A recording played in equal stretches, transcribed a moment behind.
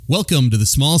Welcome to the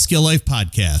Small Scale Life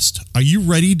Podcast. Are you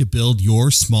ready to build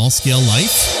your small scale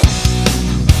life?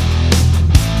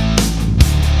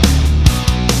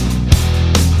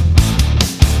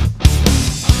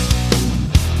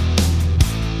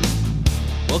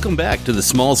 Welcome back to the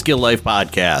Small Scale Life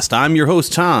Podcast. I'm your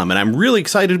host, Tom, and I'm really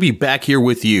excited to be back here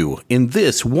with you. In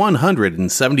this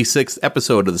 176th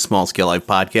episode of the Small Scale Life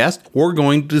Podcast, we're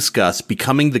going to discuss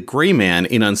becoming the gray man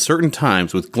in uncertain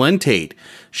times with Glenn Tate,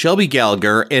 Shelby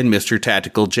Gallagher, and Mr.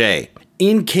 Tactical J.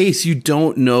 In case you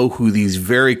don't know who these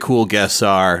very cool guests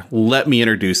are, let me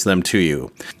introduce them to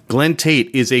you. Glenn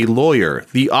Tate is a lawyer,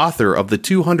 the author of the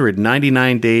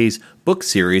 299 Days book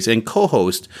series, and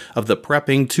co-host of the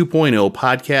Prepping 2.0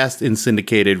 podcast and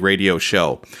syndicated radio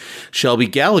show. Shelby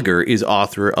Gallagher is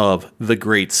author of the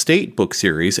Great State book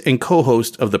series and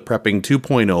co-host of the Prepping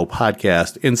 2.0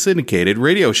 podcast and syndicated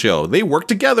radio show. They work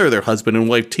together, their husband and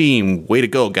wife team. Way to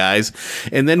go, guys.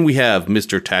 And then we have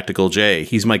Mr. Tactical J.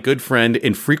 He's my good friend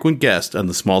and frequent guest on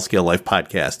the Small Scale Life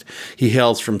Podcast. He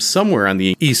hails from somewhere on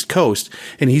the East Coast,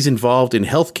 and he's involved in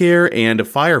healthcare and a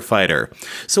firefighter.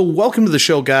 So welcome to the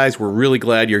show, guys. We're really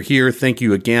glad you're here. Thank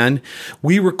you again.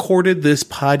 We recorded this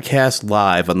podcast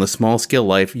live on the Small Scale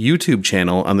Life YouTube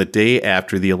channel on the day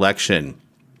after the election.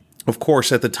 Of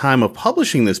course, at the time of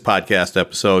publishing this podcast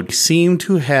episode, we seem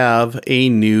to have a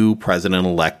new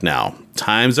president-elect now.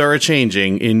 Times are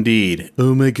a-changing indeed.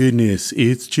 Oh my goodness,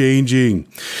 it's changing.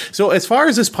 So as far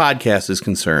as this podcast is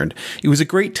concerned, it was a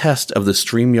great test of the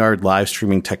StreamYard live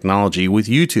streaming technology with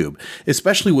YouTube,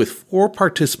 especially with 4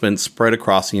 participants spread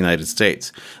across the United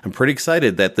States. I'm pretty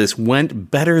excited that this went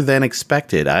better than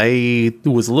expected. I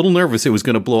was a little nervous it was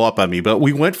going to blow up on me, but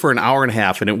we went for an hour and a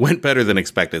half and it went better than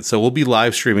expected. So we'll be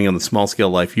live streaming on the Small Scale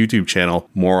Life YouTube channel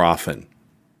more often.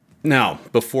 Now,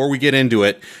 before we get into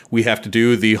it, we have to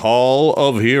do the Hall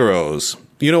of Heroes.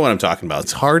 You know what I'm talking about.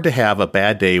 It's hard to have a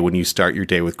bad day when you start your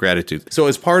day with gratitude. So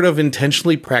as part of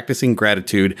intentionally practicing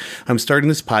gratitude, I'm starting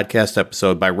this podcast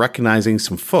episode by recognizing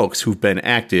some folks who've been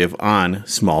active on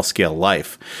Small Scale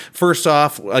Life. First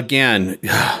off, again,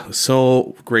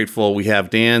 so grateful. We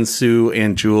have Dan, Sue,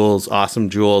 and Jules. Awesome,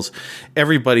 Jules.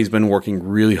 Everybody's been working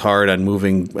really hard on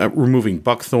removing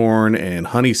buckthorn and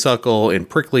honeysuckle and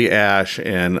prickly ash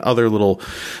and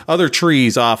other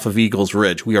trees off of Eagles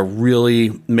Ridge. We are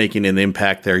really making an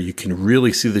impact there. You can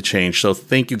really see the change. So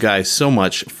thank you guys so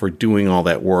much for doing all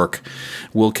that work.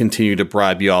 We'll continue to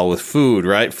bribe you all with food,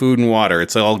 right? Food and water.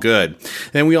 It's all good.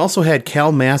 And we also had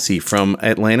Cal Massey from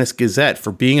Atlantis Gazette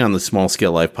for being on the Small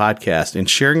Scale Life Podcast and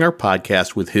sharing our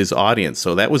podcast with his audience.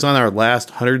 So that was on our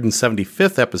last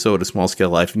 175th episode of Small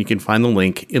Scale Life, and you can find the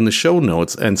link in the show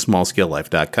notes and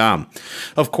smallscalelife.com.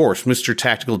 Of course, Mr.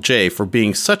 Tactical J for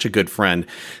being such a good friend,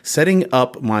 setting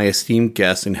up my esteemed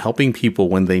guests and helping people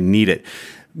when they need it.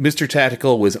 Mr.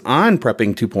 Tactical was on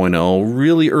Prepping 2.0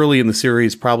 really early in the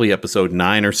series, probably episode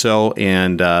 9 or so,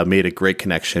 and made a great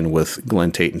connection with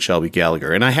Glenn Tate and Shelby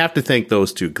Gallagher. And I have to thank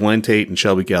those two, Glenn Tate and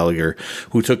Shelby Gallagher,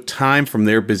 who took time from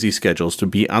their busy schedules to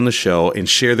be on the show and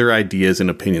share their ideas and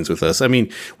opinions with us. I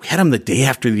mean, we had them the day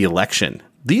after the election.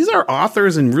 These are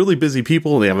authors and really busy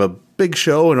people. They have a big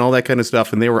show and all that kind of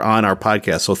stuff, and they were on our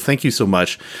podcast. So thank you so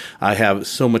much. I have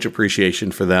so much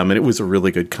appreciation for them, and it was a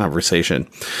really good conversation.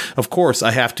 Of course, I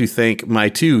have to thank my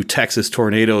 2 Texas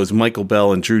Tornadoes, Michael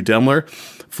Bell and Drew Demler,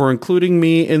 for including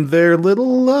me in their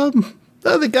little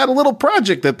they got a little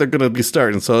project that they're going to be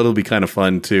starting, so it'll be kind of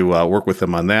fun to work with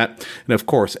them on that. And of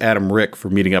course, Adam Rick for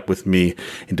meeting up with me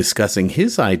and discussing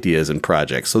his ideas and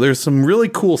projects. So there's some really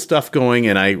cool stuff going,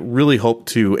 and I really hope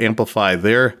to amplify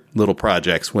their little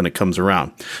projects when it comes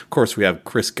around. Of course, we have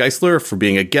Chris Geisler for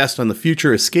being a guest on the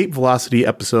future Escape Velocity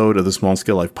episode of the Small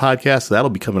Scale Life Podcast. So that'll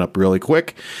be coming up really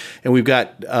quick. And we've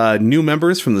got new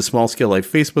members from the Small Scale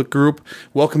Life Facebook group.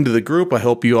 Welcome to the group. I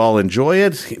hope you all enjoy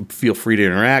it. Feel free to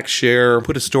interact, share,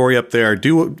 put a story up there,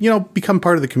 become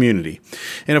part of the community.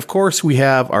 And of course, we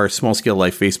have our Small Scale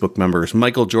Life Facebook members,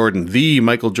 Michael Jordan,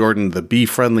 the Be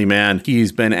Friendly Man.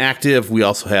 He's been active. We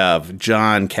also have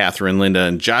John, Catherine, Linda,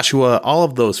 and Joshua. All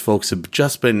of those folks have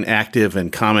just been active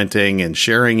and commenting and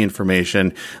sharing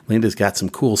information. Linda's got some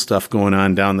cool stuff going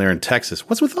on down there in Texas.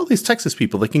 What's with all these Texas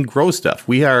people? They can grow stuff.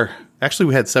 We had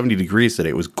 70 degrees today.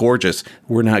 It was gorgeous.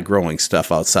 We're not growing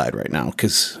stuff outside right now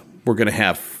because we're going to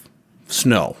have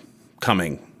snow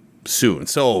coming soon.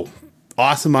 So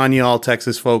Awesome on y'all,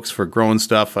 Texas folks, for growing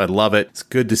stuff. I love it. It's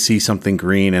good to see something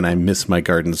green, and I miss my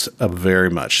gardens very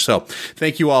much. So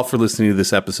thank you all for listening to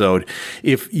this episode.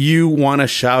 If you want a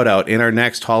shout out in our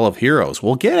next Hall of Heroes,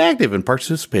 well, get active and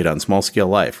participate on Small Scale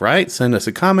Life, right? Send us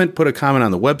a comment, put a comment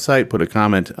on the website, put a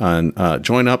comment on,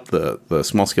 join up the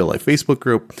Small Scale Life Facebook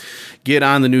group, get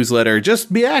on the newsletter.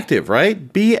 Just be active,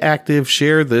 right? Be active,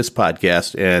 share this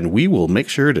podcast, and we will make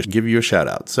sure to give you a shout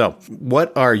out. So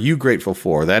what are you grateful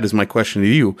for? That is my question to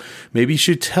you. Maybe you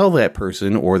should tell that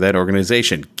person or that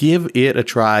organization. Give it a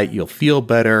try. You'll feel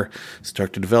better,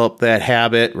 start to develop that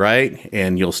habit, right?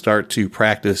 And you'll start to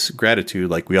practice gratitude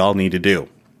like we all need to do.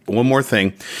 One more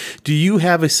thing. Do you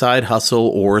have a side hustle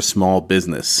or a small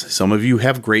business? Some of you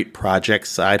have great projects,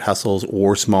 side hustles,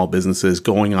 or small businesses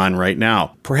going on right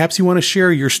now. Perhaps you want to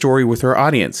share your story with our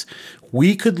audience.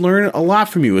 We could learn a lot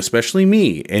from you, especially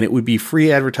me, and it would be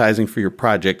free advertising for your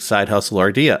project, side hustle, or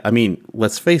idea. I mean,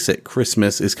 let's face it,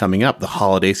 Christmas is coming up. The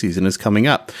holiday season is coming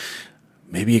up.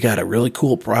 Maybe you got a really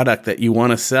cool product that you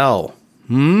want to sell.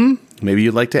 Maybe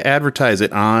you'd like to advertise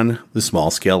it on the Small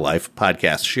Scale Life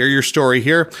podcast. Share your story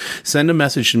here. Send a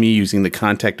message to me using the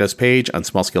Contact Us page on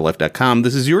smallscalelife.com.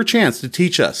 This is your chance to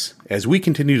teach us as we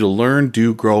continue to learn,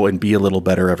 do, grow, and be a little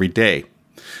better every day.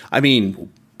 I mean,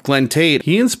 Glenn Tate,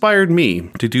 he inspired me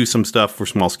to do some stuff for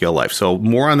Small Scale Life. So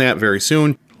more on that very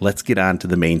soon. Let's get on to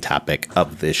the main topic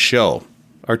of this show.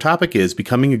 Our topic is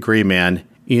becoming a gray man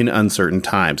in uncertain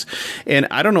times. And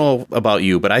I don't know about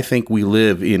you, but I think we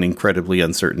live in incredibly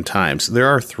uncertain times. There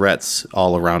are threats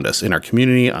all around us in our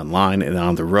community, online, and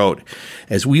on the road.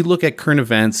 As we look at current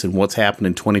events and what's happened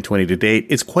in 2020 to date,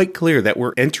 it's quite clear that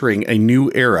we're entering a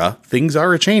new era. Things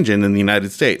are changing in the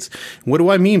United States. What do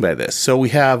I mean by this? So we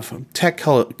have tech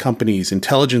companies,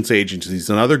 intelligence agencies,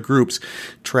 and other groups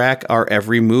track our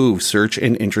every move, search,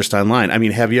 and interest online. I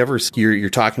mean, have you ever, you're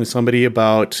talking to somebody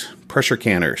about pressure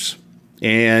canners,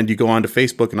 and you go onto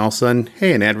Facebook and all of a sudden,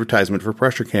 hey, an advertisement for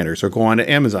pressure canners, or go on to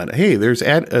Amazon. Hey, there's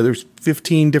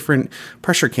 15 different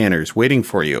pressure canners waiting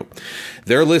for you.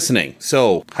 They're listening.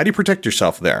 So how do you protect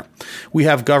yourself there? We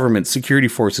have government, security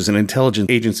forces, and intelligence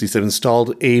agencies that have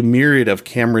installed a myriad of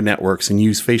camera networks and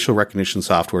use facial recognition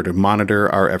software to monitor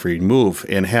our every move.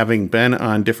 And having been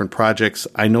on different projects,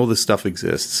 I know this stuff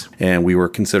exists, and we were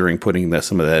considering putting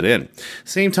some of that in.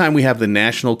 Same time, we have the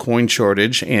national coin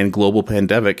shortage and global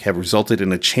pandemic have resulted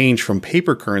in a change from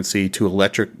paper currency to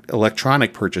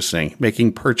electronic purchasing,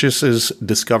 making purchases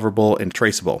discoverable and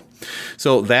traceable.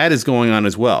 So that is going on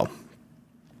as well.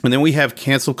 And then we have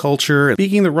cancel culture.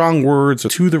 Speaking the wrong words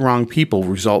to the wrong people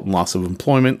result in loss of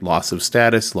employment, loss of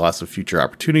status, loss of future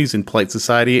opportunities in polite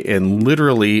society, and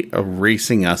literally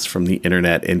erasing us from the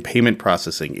internet and payment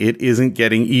processing. It isn't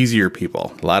getting easier,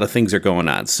 people. A lot of things are going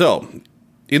on. So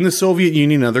in the Soviet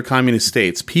Union and other communist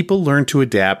states, people learned to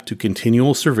adapt to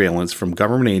continual surveillance from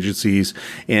government agencies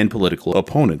and political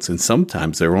opponents, and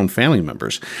sometimes their own family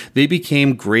members. They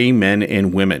became gray men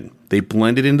and women. They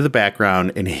blended into the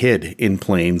background and hid in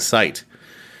plain sight.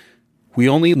 We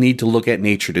only need to look at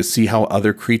nature to see how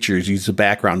other creatures use the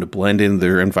background to blend in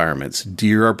their environments.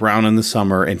 Deer are brown in the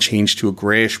summer and change to a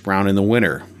grayish brown in the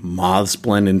winter. Moths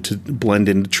blend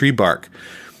into tree bark.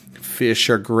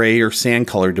 Fish are gray or sand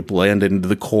colored to blend into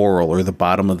the coral or the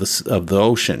bottom of the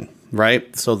ocean,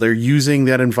 right? So they're using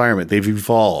that environment. They've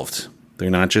evolved.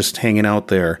 They're not just hanging out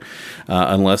there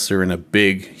unless they're in a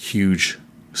big, huge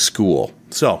school.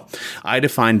 So I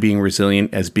define being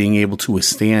resilient as being able to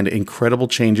withstand incredible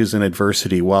changes and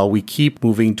adversity while we keep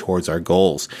moving towards our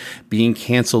goals. Being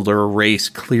canceled or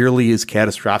erased clearly is a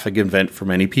catastrophic event for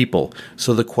many people.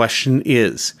 So the question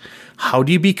is, how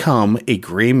do you become a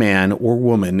gray man or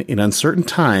woman in uncertain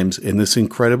times in this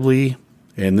increasingly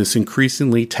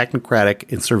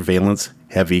technocratic and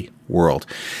surveillance-heavy world?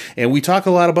 And we talk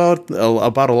a lot about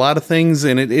a lot of things,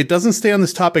 and it doesn't stay on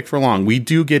this topic for long. We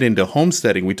do get into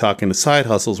homesteading. We talk into side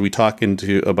hustles. We talk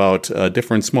about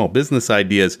different small business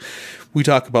ideas. We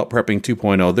talk about prepping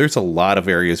 2.0. There's a lot of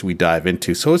areas we dive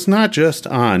into. So it's not just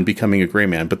on becoming a gray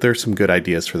man, but there's some good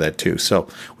ideas for that too. So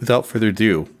without further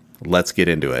ado, let's get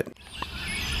into it.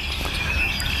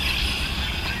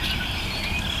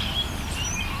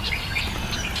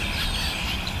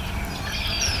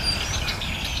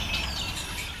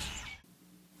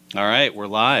 All right, we're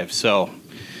live. So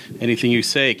Anything you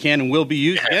say can and will be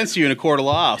used against you in a court of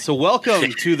law. So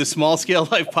welcome to the Small Scale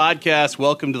Life podcast.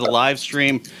 Welcome to the live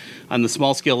stream on the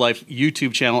Small Scale Life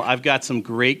YouTube channel. I've got some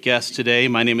great guests today.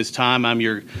 My name is Tom. I'm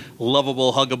your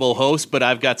lovable, huggable host, but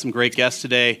I've got some great guests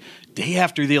today. Day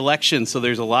after the election, so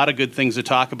there's a lot of good things to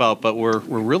talk about, but we're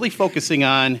really focusing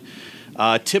on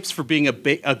tips for being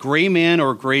a gray man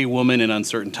or a gray woman in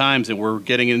uncertain times, and we're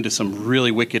getting into some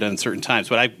really wicked uncertain times.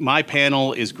 But my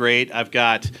panel is great. I've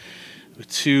got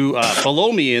two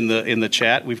below me in the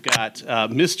chat. We've got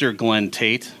Mr. Glenn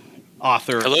Tate,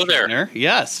 author. Hello extraordinaire. there.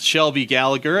 Yes, Shelby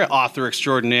Gallagher, author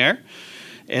extraordinaire.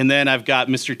 And then I've got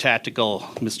Mr. Tactical,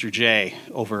 Mr. J,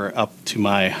 over up to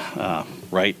my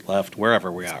right, left, wherever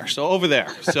we are. So over there.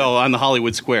 So on the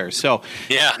Hollywood Square. So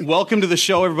yeah, welcome to the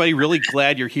show, everybody. Really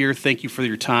glad you're here. Thank you for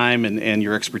your time and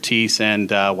your expertise.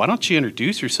 And why don't you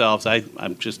introduce yourselves?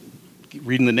 I'm just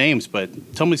reading the names, but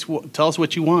tell us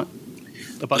what you want.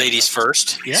 About ladies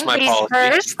first. Yeah. It's my Ladies policy.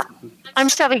 first. I'm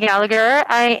Shelby Gallagher.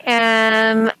 I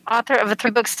am author of a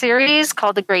 3-book series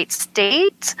called The Great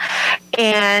State,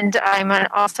 and I'm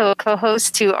also a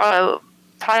co-host to a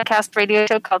podcast radio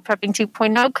show called Prepping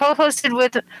 2.0, co-hosted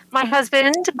with my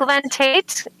husband, Glenn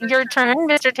Tate. Your turn,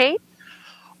 Mr. Tate.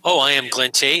 Oh, I am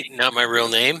Glenn Tate, not my real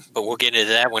name, but we'll get into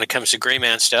that when it comes to gray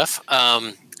man stuff.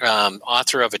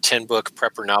 Author of a 10-book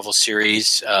prepper novel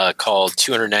series called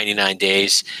 299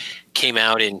 Days. Came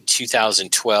out in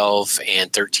 2012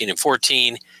 and 13 and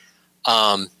 14.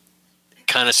 Kind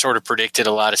of sort of predicted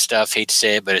a lot of stuff. Hate to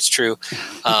say it, but it's true.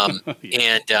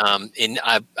 Yeah. And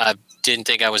I didn't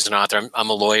think I was an author. I'm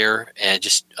a lawyer and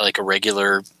just like a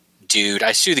regular dude.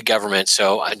 I sue the government,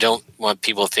 so I don't want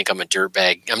people to think I'm a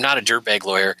dirtbag. I'm not a dirtbag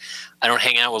lawyer. I don't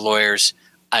hang out with lawyers.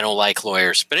 I don't like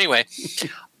lawyers. But anyway,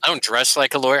 I don't dress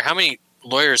like a lawyer. How many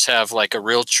lawyers have like a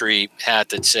Realtree hat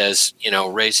that says,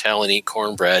 raise hell and eat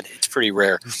cornbread? It's pretty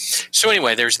rare. So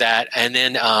anyway, there's that. And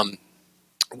then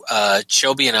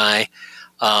Shelby and I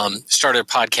started a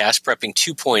podcast, Prepping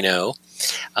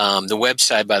 2.0. The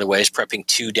website, by the way, is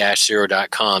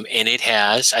prepping2-0.com. And it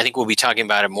has, I think we'll be talking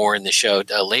about it more in the show,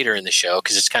 later in the show,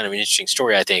 because it's kind of an interesting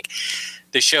story, I think.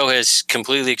 The show has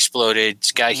completely exploded.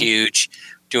 It's got huge.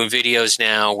 Doing videos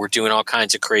now. We're doing all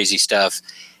kinds of crazy stuff.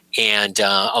 And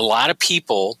a lot of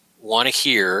people want to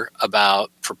hear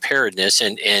about preparedness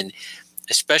and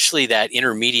especially that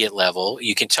intermediate level.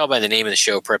 You can tell by the name of the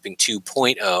show, Prepping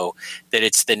 2.0, that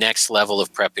it's the next level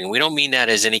of prepping. We don't mean that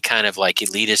as any kind of like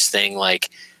elitist thing, like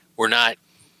we're not,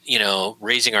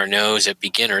 raising our nose at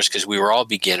beginners, because we were all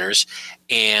beginners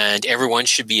and everyone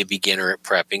should be a beginner at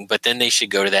prepping, but then they should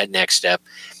go to that next step,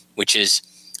 which is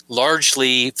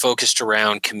largely focused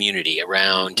around community,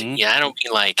 around, I don't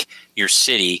mean like your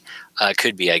city,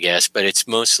 could be, I guess, but it's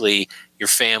mostly your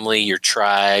family, your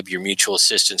tribe, your mutual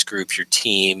assistance group, your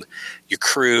team, your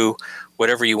crew,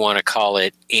 whatever you want to call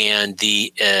it, and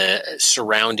the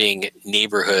surrounding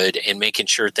neighborhood, and making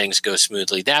sure things go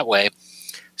smoothly that way.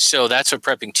 So that's what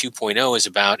Prepping 2.0 is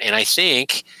about. And I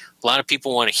think a lot of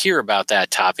people want to hear about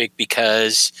that topic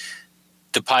because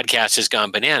the podcast has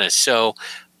gone bananas. So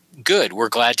good. We're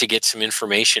glad to get some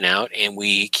information out, and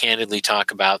we candidly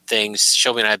talk about things.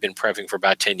 Shelby and I have been prepping for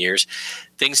about 10 years,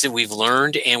 things that we've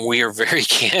learned, and we are very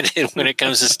candid when it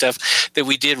comes to stuff that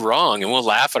we did wrong, and we'll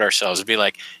laugh at ourselves and be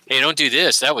like, hey, don't do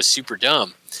this. That was super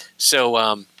dumb. So,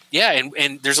 and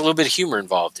there's a little bit of humor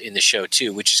involved in the show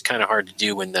too, which is kind of hard to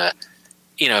do when the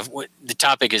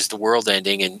topic is the world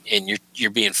ending and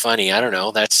you're being funny. I don't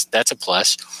know. That's a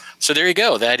plus. So there you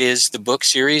go. That is the book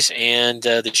series and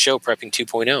the show Prepping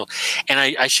 2.0. And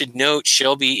I should note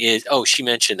Shelby she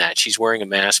mentioned that she's wearing a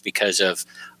mask because of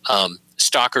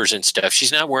stalkers and stuff.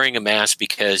 She's not wearing a mask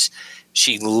because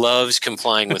she loves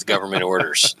complying with government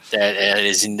orders. That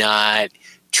is not,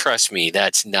 trust me,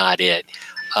 that's not it.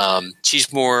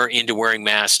 She's more into wearing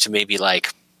masks to maybe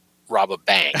like rob a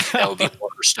bank. That would be more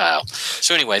her style.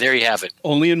 So anyway, there you have it.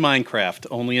 Only in Minecraft.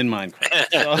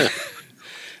 So,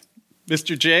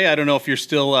 Mr. J, I don't know if you're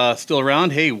still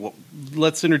around. Hey,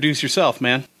 let's introduce yourself,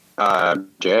 man.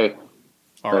 Jay.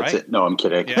 All right. It. No, I'm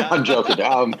kidding. Yeah. I'm joking.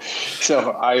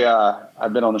 So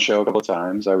I've been on the show a couple of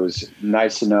times. I was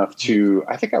nice enough to,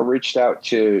 I think I reached out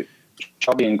to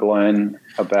Shelby and Glenn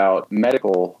about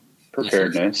medical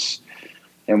preparedness.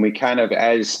 And we kind of,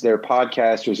 as their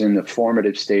podcast was in the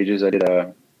formative stages, I did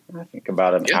I think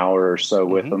about an hour or so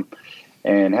with them,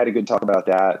 and had a good talk about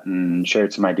that and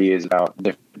shared some ideas about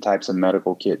different types of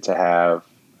medical kit to have,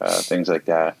 things like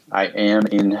that. I am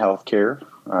in healthcare.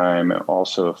 I'm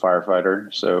also a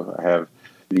firefighter, so I have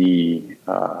the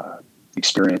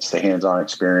experience, the hands-on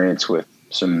experience with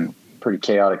some pretty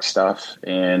chaotic stuff.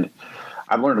 And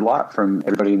I've learned a lot from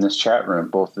everybody in this chat room,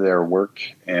 both their work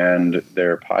and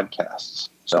their podcasts.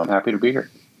 So I'm happy to be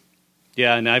here.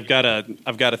 Yeah, and I've got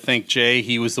to thank Jay.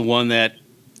 He was the one that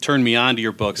turned me on to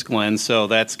your books, Glenn. So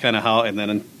that's kind of how, and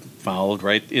then followed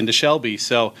right into Shelby.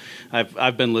 So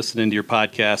I've been listening to your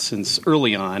podcast since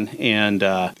early on, and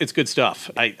it's good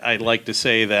stuff. I like to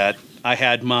say that I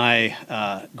had my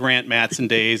Grant Mattson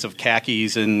days of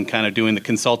khakis and kind of doing the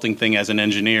consulting thing as an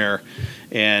engineer,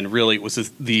 and really it was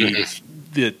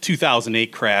the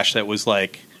 2008 crash that was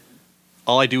like,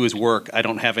 all I do is work. I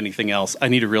don't have anything else. I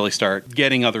need to really start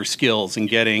getting other skills and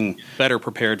getting better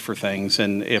prepared for things.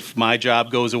 And if my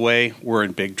job goes away, we're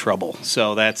in big trouble.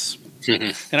 So that's,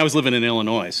 and I was living in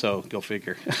Illinois, so go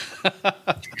figure.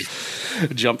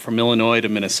 Jump from Illinois to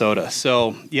Minnesota.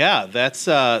 So yeah, that's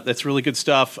really good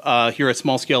stuff. Here at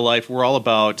Small Scale Life, we're all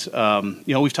about,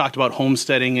 we've talked about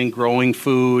homesteading and growing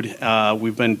food.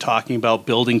 We've been talking about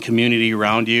building community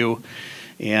around you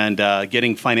and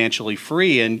getting financially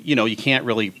free. And, you can't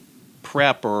really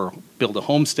prep or build a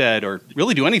homestead or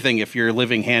really do anything if you're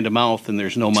living hand to mouth and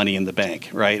there's no money in the bank,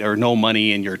 right? Or no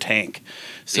money in your tank.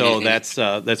 So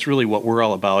that's really what we're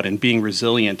all about. And being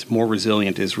more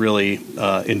resilient is really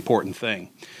an important thing.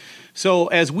 So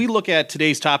as we look at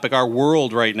today's topic, our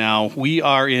world right now, we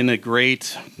are in a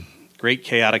great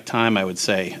chaotic time, I would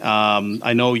say.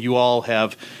 I know you all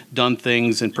have done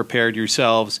things and prepared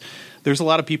yourselves. There's a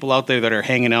lot of people out there that are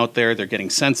hanging out there. They're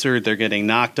getting censored. They're getting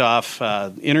knocked off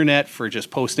internet for just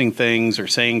posting things or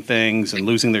saying things and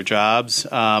losing their jobs.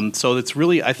 So it's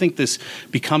really, I think this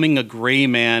becoming a gray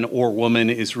man or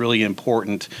woman is really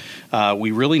important.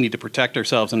 We really need to protect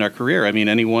ourselves in our career. I mean,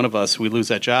 any one of us, we lose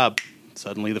that job,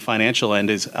 suddenly the financial end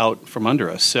is out from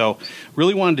under us. So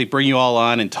really wanted to bring you all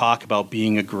on and talk about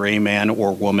being a gray man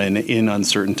or woman in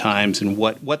uncertain times and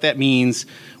what that means,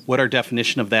 what our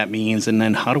definition of that means, and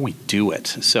then how do we do it?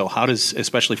 So how does,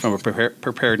 especially from a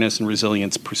preparedness and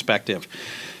resilience perspective.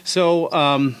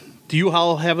 So do you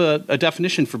all have a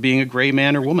definition for being a gray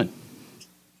man or woman?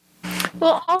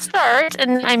 Well, I'll start,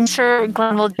 and I'm sure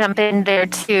Glenn will jump in there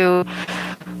too.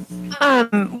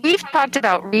 We've talked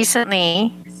about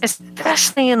recently,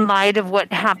 especially in light of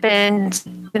what happened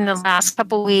in the last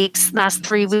couple weeks, last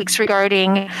 3 weeks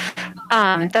regarding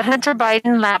the Hunter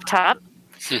Biden laptop.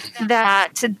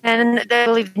 That then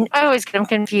I always get them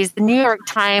confused. The New York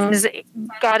Times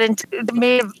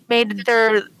made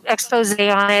their expose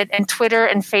on it, and Twitter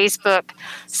and Facebook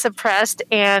suppressed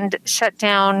and shut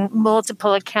down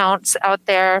multiple accounts out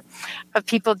there of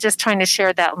people just trying to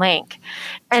share that link.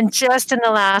 And just in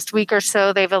the last week or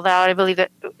so, they've allowed, I believe,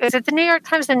 is it the New York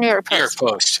Times or New York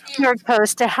Post? New York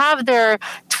Post to have their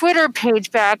Twitter page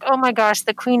back. Oh my gosh,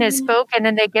 the Queen has spoken,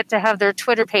 and they get to have their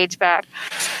Twitter page back.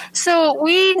 So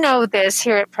we know this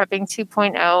here at Prepping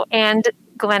 2.0, and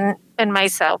Glenn and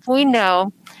myself, we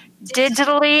know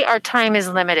digitally our time is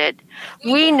limited.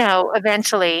 We know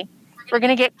eventually we're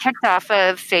going to get kicked off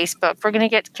of Facebook. We're going to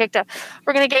get kicked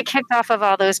off of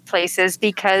all those places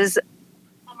because,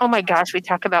 oh my gosh, we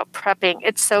talk about prepping.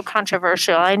 It's so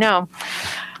controversial. I know.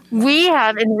 We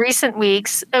have in recent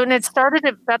weeks, and it started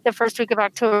about the first week of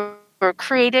October,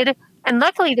 created, and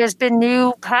luckily there's been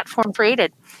new platform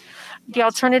created. The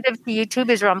alternative to YouTube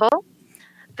is Rumble.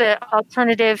 The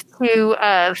alternative to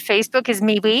Facebook is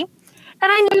MeWe.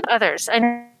 And I knew others. I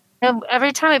know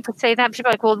every time I say that, people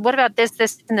are like, well, what about this,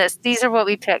 this, and this? These are what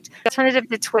we picked. The alternative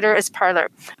to Twitter is Parler.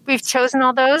 We've chosen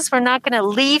all those. We're not going to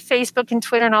leave Facebook and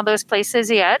Twitter and all those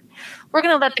places yet. We're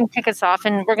going to let them kick us off,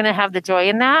 and we're going to have the joy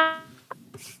in that.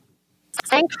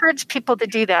 I encourage people to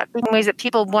do that. In ways that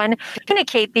people, one,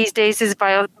 communicate these days is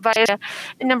via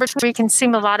and number two, we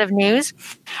consume a lot of news.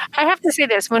 I have to say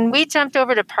this. When we jumped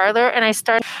over to Parler and I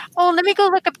started, let me go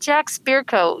look up Jack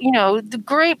Spirko, the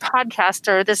great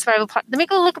podcaster, the survival let me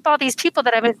go look up all these people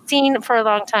that I haven't seen for a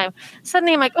long time.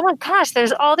 Suddenly I'm like, oh my gosh,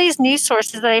 there's all these news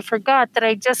sources that I forgot that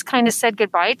I just kind of said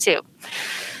goodbye to.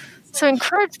 So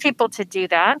encourage people to do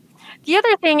that. The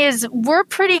other thing is we're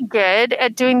pretty good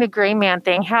at doing the gray man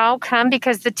thing. How come?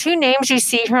 Because the two names you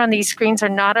see here on these screens are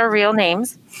not our real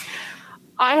names.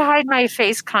 I hide my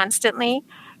face constantly,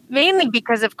 mainly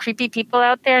because of creepy people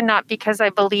out there, not because I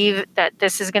believe that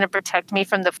this is going to protect me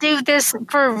from do this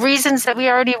for reasons that we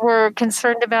already were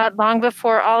concerned about long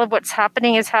before all of what's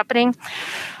happening is happening.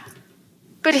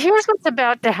 But here's what's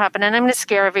about to happen, and I'm going to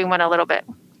scare everyone a little bit.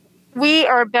 We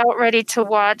are about ready to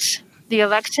watch the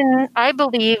election, I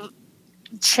believe,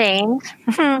 change.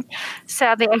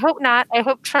 Sadly, I hope not. I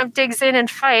hope Trump digs in and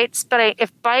fights. But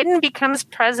if Biden becomes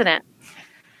president,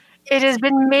 it has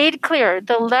been made clear.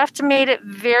 The left made it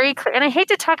very clear. And I hate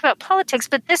to talk about politics,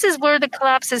 but this is where the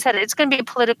collapse is headed. It's going to be a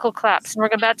political collapse, and we're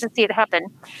about to see it happen.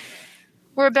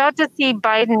 We're about to see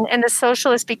Biden and the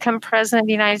socialists become president of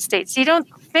the United States. You don't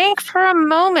think for a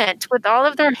moment, with all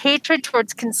of their hatred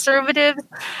towards conservative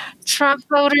Trump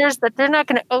voters, that they're not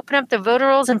going to open up the voter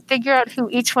rolls and figure out who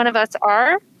each one of us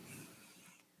are?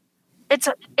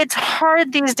 It's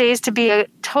hard these days to be a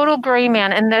total gray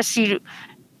man unless you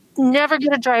never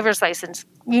get a driver's license.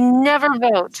 You never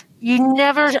vote. You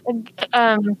never,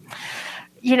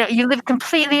 you live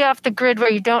completely off the grid where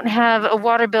you don't have a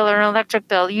water bill or an electric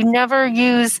bill. You never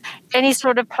use any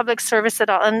sort of public service at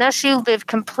all unless you live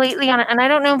completely on it. And I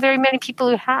don't know very many people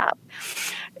who have.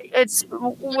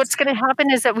 What's going to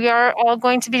happen is that we are all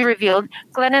going to be revealed.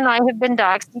 Glenn and I have been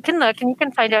doxxed. You can look and you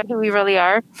can find out who we really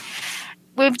are.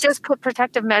 We've just put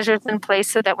protective measures in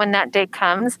place so that when that day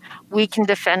comes, we can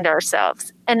defend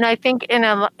ourselves. And I think in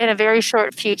a very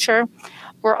short future,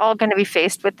 we're all going to be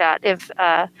faced with that. If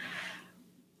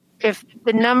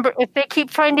they keep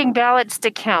finding ballots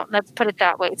to count, let's put it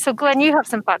that way. So, Glenn, you have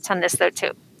some thoughts on this, though,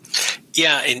 too.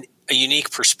 Yeah, and a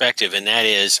unique perspective, and that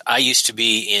is I used to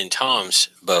be in Tom's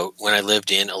boat when I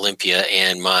lived in Olympia,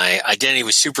 and my identity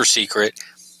was super secret.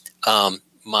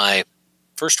 My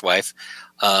first wife,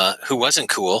 who wasn't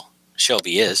cool,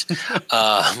 Shelby is,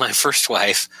 my first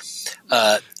wife,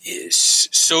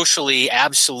 socially,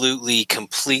 absolutely,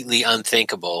 completely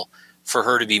unthinkable for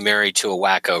her to be married to a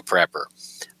wacko prepper.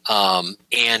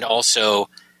 And also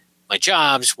my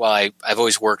jobs, while I've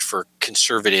always worked for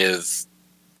conservative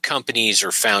companies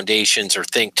or foundations or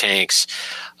think tanks,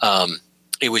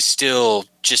 it was still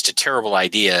just a terrible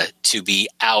idea to be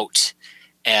out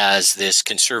as this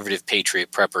conservative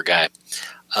patriot prepper guy.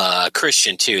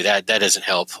 Christian too, that doesn't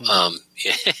help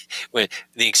when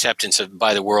the acceptance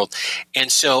by the world.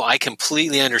 And so I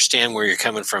completely understand where you're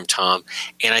coming from, Tom.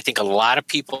 And I think a lot of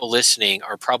people listening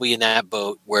are probably in that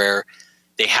boat where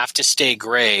they have to stay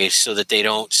gray so that they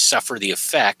don't suffer the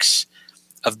effects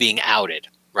of being outed,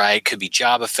 right? Could be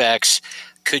job effects,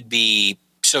 could be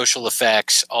social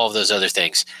effects, all of those other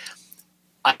things.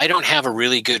 I don't have a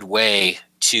really good way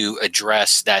to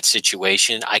address that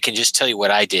situation. I can just tell you what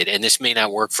I did, and this may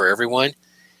not work for everyone.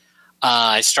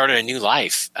 I started a new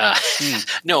life.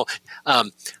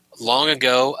 Long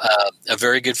ago, a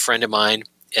very good friend of mine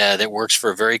that works for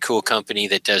a very cool company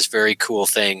that does very cool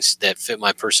things that fit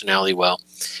my personality well,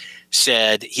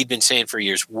 said, he'd been saying for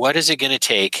years, what is it going to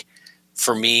take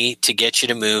for me to get you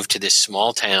to move to this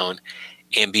small town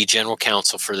and be general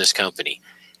counsel for this company?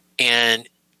 And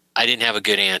I didn't have a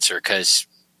good answer because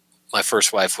my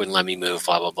first wife wouldn't let me move,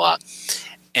 blah, blah, blah.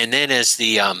 And then as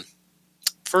the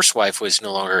first wife was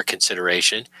no longer a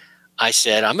consideration, I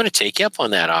said, I'm going to take you up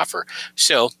on that offer.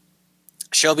 So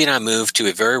Shelby and I moved to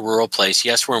a very rural place.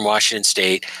 Yes, we're in Washington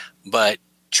State, but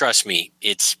trust me,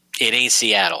 it ain't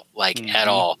Seattle, at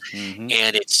all. Mm-hmm.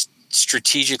 And it's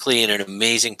strategically in an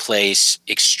amazing place,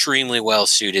 extremely well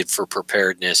suited for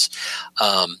preparedness.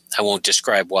 I won't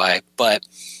describe why, but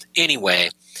anyway,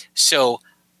 so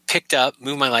picked up,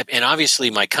 moved my life, and obviously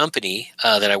my company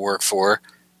that I work for,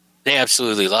 they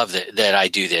absolutely love that I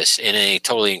do this, and they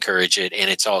totally encourage it, and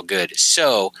it's all good.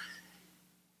 So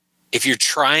if you're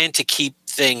trying to keep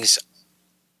things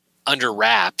under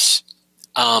wraps,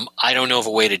 I don't know of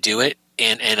a way to do it,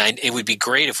 and it would be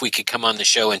great if we could come on the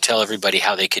show and tell everybody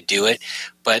how they could do it,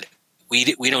 but we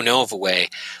don't know of a way.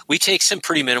 We take some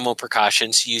pretty minimal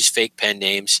precautions, use fake pen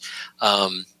names.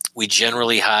 We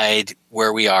generally hide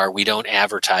where we are. We don't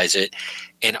advertise it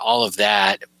and all of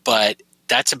that, but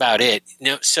that's about it.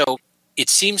 So it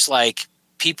seems like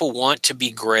people want to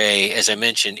be gray, as I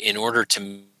mentioned, in order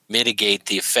to mitigate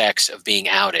the effects of being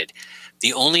outed.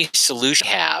 The only solution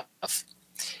I have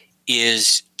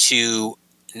is to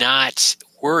not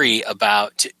worry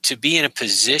about, to be in a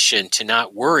position to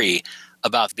not worry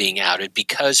about being outed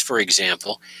because, for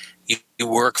example, you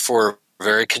work for a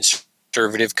very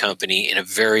conservative company in a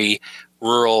very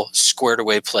rural, squared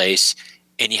away place,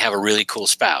 and you have a really cool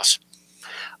spouse.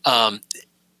 I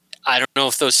don't know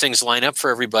if those things line up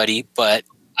for everybody, but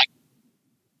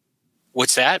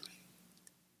what's that?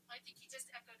 I think you just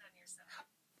echoed on yourself.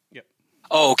 Yep.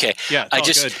 Oh, okay. Yeah,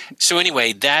 it's all good. So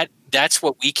anyway, that's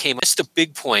what we came. That's the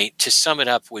big point. To sum it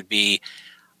up, would be,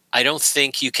 I don't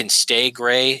think you can stay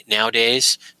gray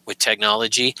nowadays with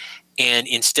technology. And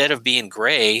instead of being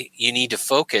gray, you need to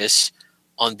focus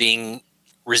on being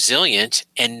resilient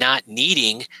and not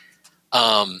needing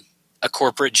a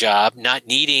corporate job, not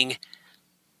needing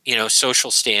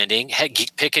social standing,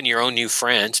 picking your own new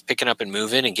friends, picking up and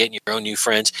moving and getting your own new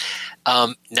friends,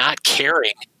 not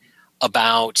caring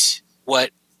about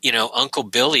what Uncle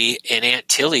Billy and Aunt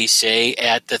Tilly say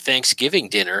at the Thanksgiving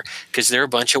dinner because they're a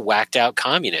bunch of whacked out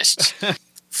communists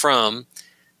from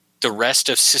the rest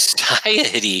of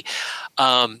society.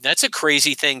 That's a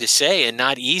crazy thing to say and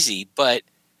not easy, but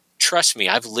trust me,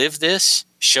 I've lived this.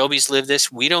 Shelby's lived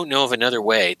this. We don't know of another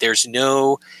way. There's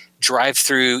no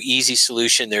drive-through easy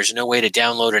solution. There's no way to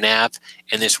download an app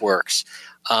and this works.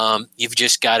 You've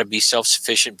just got to be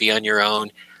self-sufficient, be on your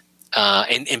own,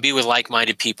 and be with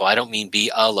like-minded people. I don't mean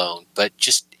be alone, but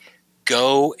just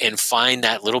go and find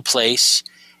that little place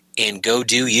and go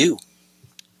do you.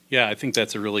 Yeah, I think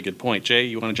that's a really good point. Jay,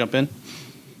 you want to jump in?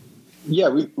 Yeah,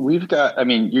 we've got, I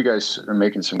mean, you guys are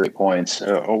making some great points.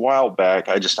 A while back,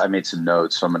 I made some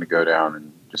notes, so I'm going to go down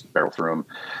and just barrel through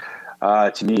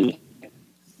them. To me,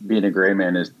 being a gray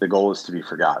man the goal is to be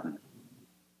forgotten,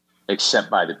 except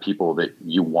by the people that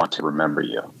you want to remember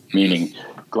you, meaning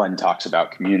Glenn talks about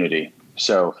community.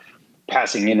 So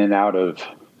passing in and out of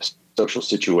social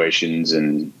situations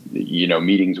and,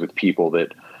 meetings with people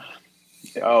that,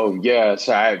 oh, yes,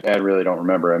 I really don't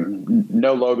remember him.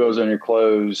 No logos on your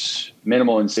clothes,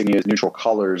 minimal insignias, neutral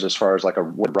colors as far as like a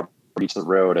wood rubber meets the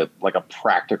road at like a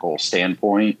practical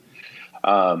standpoint.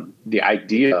 The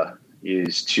idea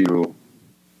is to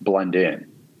blend in.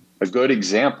 A good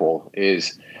example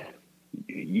is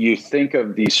you think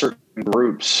of these certain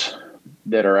groups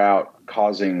that are out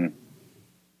causing,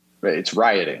 it's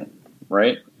rioting,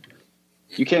 right?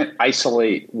 You can't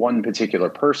isolate one particular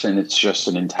person. It's just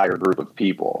an entire group of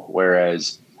people.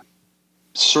 Whereas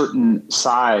certain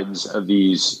sides of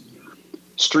these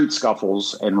street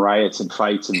scuffles and riots and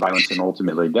fights and violence and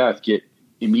ultimately death get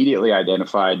immediately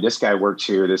identified. This guy works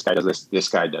here. This guy does this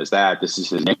guy does that. This is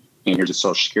his name. Here's his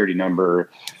social security number.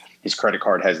 His credit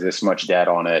card has this much debt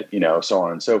on it, so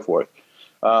on and so forth.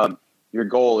 Your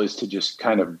goal is to just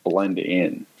kind of blend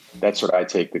in. That's what I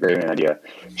take the gray man idea.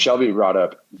 Shelby brought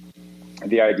up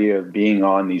the idea of being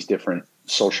on these different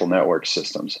social network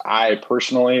systems. I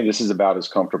personally, this is about as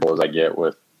comfortable as I get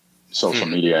with social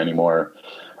media anymore.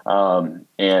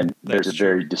 And there's a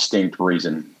very distinct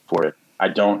reason for it. I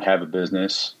don't have a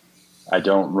business. I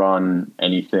don't run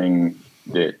anything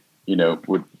that,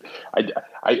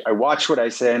 I watch what I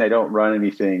say, and I don't run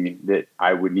anything that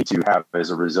I would need to have as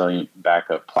a resilient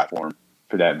backup platform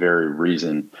for that very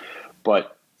reason.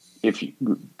 But if you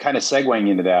kind of segueing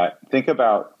into that, think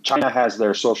about China has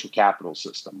their social capital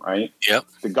system, right? Yep.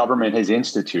 The government has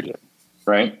instituted it,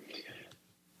 right?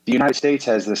 The United States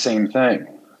has the same thing.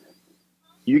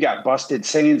 You got busted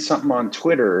saying something on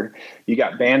Twitter. You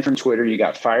got banned from Twitter. You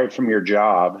got fired from your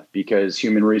job because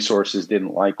human resources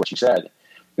didn't like what you said.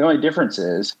 The only difference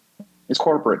is it's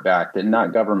corporate backed and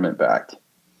not government backed.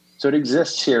 So it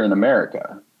exists here in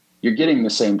America. You're getting the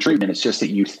same treatment. It's just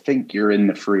that you think you're in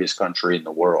the freest country in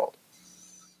the world.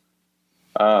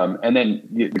 And then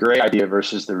the gray idea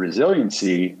versus the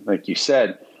resiliency, like you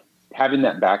said, having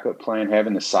that backup plan,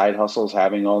 having the side hustles,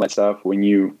 having all that stuff. When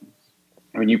you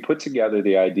put together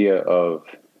the idea of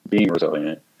being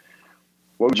resilient,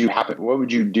 what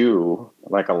would you do,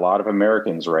 like a lot of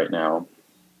Americans right now,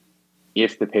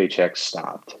 if the paycheck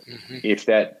stopped? Mm-hmm. If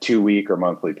that 2-week or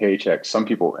monthly paycheck, some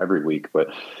people every week, but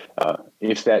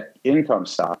if that income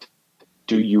stopped,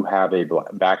 do you have a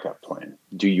backup plan?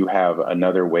 Do you have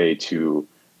another way to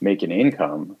make an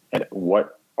income? And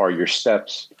what are your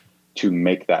steps to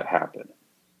make that happen?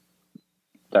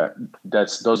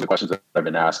 Those are the questions that I've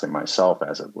been asking myself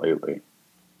as of lately.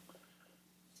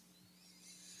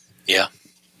 Yeah.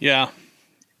 Yeah.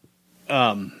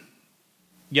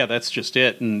 Yeah, that's just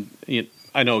it. And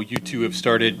I know you two have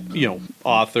started,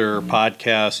 author,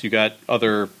 podcasts, you got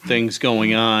other things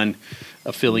going on,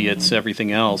 affiliates,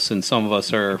 everything else. And some of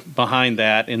us are behind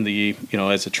that in the,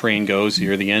 as a train goes,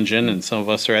 you're the engine, and some of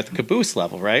us are at the caboose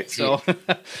level, right? So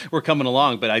we're coming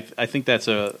along. But I think that's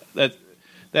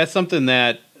something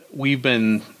that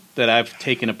that I've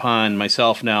taken upon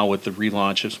myself now with the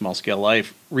relaunch of Small Scale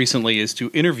Life recently, is to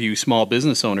interview small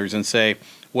business owners and say,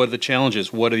 what are the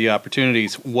challenges? What are the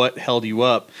opportunities? What held you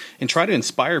up? And try to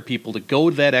inspire people to go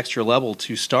to that extra level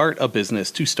to start a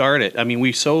business, to start it. I mean,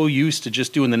 we're so used to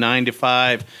just doing the 9 to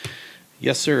 5.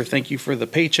 Yes, sir. Thank you for the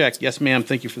paycheck. Yes, ma'am.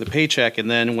 Thank you for the paycheck. And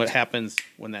then what happens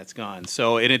when that's gone?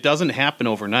 So, and it doesn't happen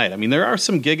overnight. I mean, there are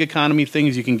some gig economy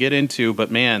things you can get into,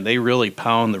 but man, they really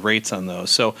pound the rates on those.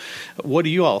 So what do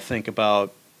you all think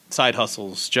about side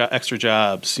hustles, extra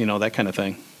jobs, that kind of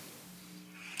thing?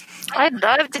 I'd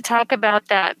love to talk about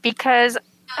that because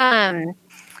when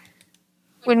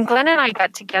Glenn and I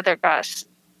got together, gosh,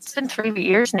 it's been 3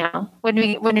 years now. When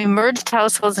we merged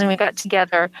households and we got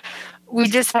together, we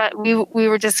just had we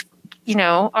were just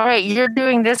all right, you're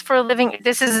doing this for a living.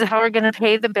 This is how we're going to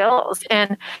pay the bills.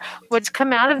 And what's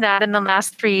come out of that in the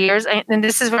last 3 years, and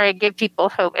this is where I give people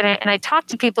hope. And I talk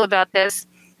to people about this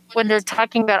when they're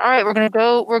talking about, all right, we're going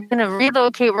to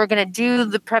relocate, we're going to do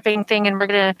the prepping thing, and we're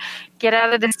going to get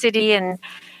out of the city. And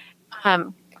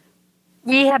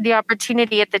we had the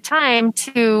opportunity at the time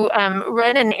to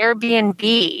rent an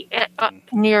Airbnb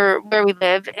near where we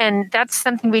live. And that's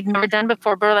something we'd never done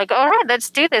before. But we're like, all right, let's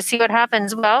do this, see what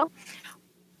happens. Well,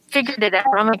 figured it out.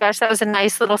 Oh my gosh, that was a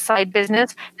nice little side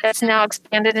business that's now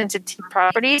expanded into 2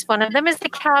 properties. One of them is the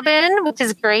cabin, which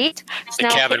is great. It's the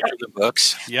cabin from the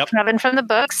books. Yep. Cabin from the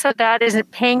books. So that isn't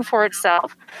paying for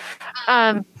itself.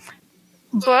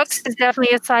 Books is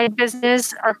definitely a side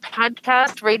business. Our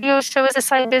podcast, radio show is a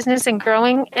side business and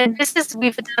growing. And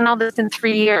we've done all this in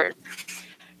 3 years.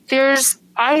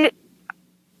 I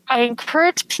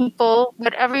encourage people,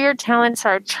 whatever your talents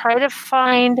are, try to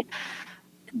find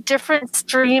different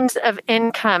streams of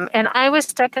income. And I was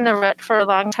stuck in the rut for a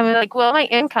long time. Like, well, my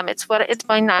income, it's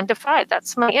my 9 to 5.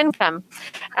 That's my income.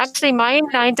 Actually, my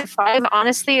 9 to 5,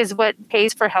 honestly, is what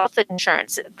pays for health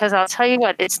insurance. Because I'll tell you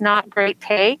what, it's not great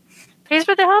pay. It pays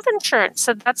for the health insurance.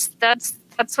 So that's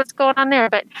what's going on there.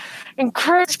 But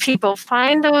encourage people,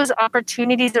 find those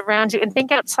opportunities around you and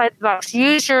think outside the box.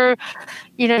 Use your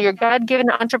God-given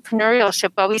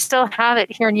entrepreneurship. Well, we still have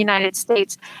it here in the United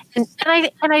States. And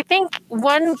I think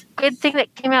one good thing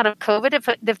that came out of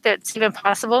COVID, if that's even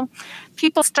possible,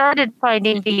 people started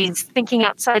finding thinking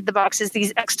outside the boxes,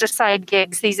 these extra side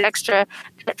gigs, these extra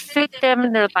that fit them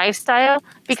in their lifestyle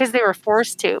because they were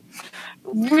forced to.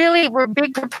 Really, we're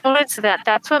big proponents of that.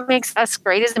 That's what makes us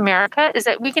great as America, is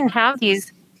that we can have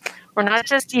these. We're not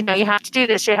just, you have to do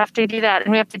this, you have to do that,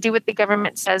 and we have to do what the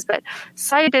government says. But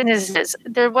side businesses,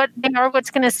 they are what's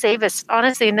going to save us,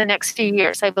 honestly, in the next few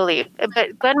years, I believe.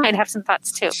 But Glenn might have some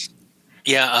thoughts, too.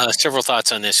 Yeah, several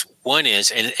thoughts on this. One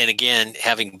is, and again,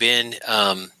 having been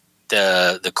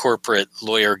the corporate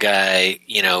lawyer guy,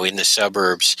 in the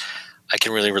suburbs, I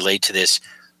can really relate to this.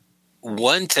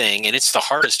 One thing, and it's the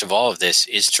hardest of all of this,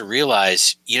 is to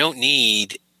realize you don't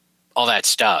need all that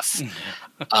stuff.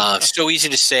 So easy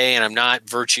to say, and I'm not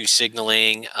virtue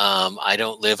signaling. I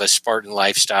don't live a Spartan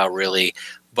lifestyle, really,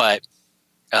 but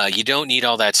you don't need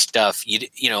all that stuff.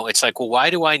 It's like, well,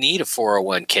 why do I need a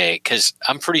 401k? Because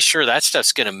I'm pretty sure that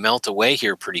stuff's going to melt away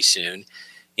here pretty soon.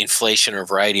 Inflation or a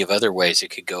variety of other ways it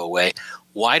could go away.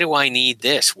 Why do I need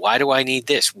this? Why do I need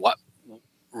this? What?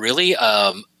 Really,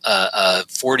 a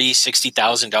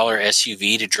 $40,000-$60,000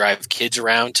 SUV to drive kids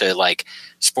around to like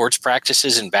sports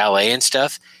practices and ballet and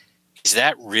stuff? Is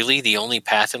that really the only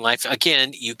path in life?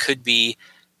 Again, you could be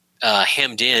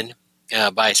hemmed in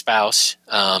by a spouse,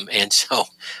 and so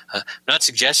I'm not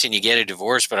suggesting you get a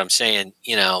divorce, but I'm saying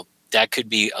that could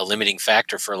be a limiting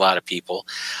factor for a lot of people,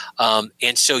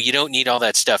 and so you don't need all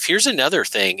that stuff. Here's another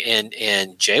thing,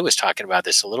 and Jay was talking about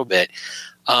this a little bit.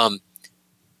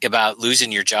 About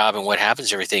losing your job and what happens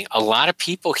to everything. A lot of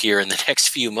people here in the next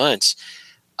few months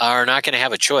are not going to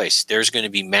have a choice. There's going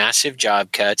to be massive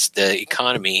job cuts. The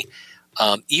economy,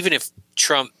 even if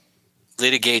Trump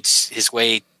litigates his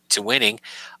way to winning,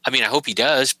 I hope he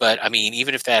does, but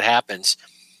even if that happens,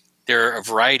 there are a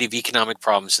variety of economic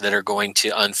problems that are going to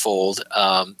unfold.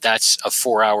 That's a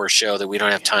 4-hour show that we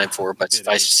don't have time for, but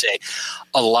suffice to say,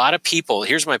 a lot of people,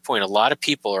 here's my point, a lot of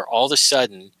people are all of a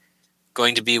sudden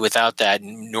going to be without that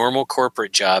normal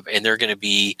corporate job, and they're going to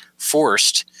be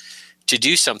forced to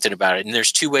do something about it. And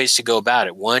there's 2 ways to go about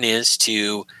it. One is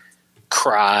to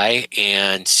cry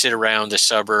and sit around the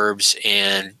suburbs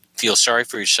and feel sorry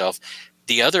for yourself.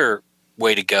 The other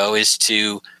way to go is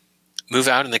to move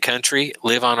out in the country,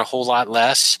 live on a whole lot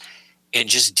less, and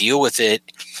just deal with it.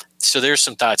 So there's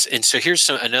some thoughts. And so here's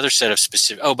another set of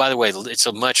specific. Oh, by the way, it's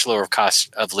a much lower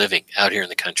cost of living out here in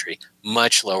the country,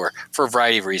 much lower for a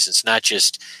variety of reasons, not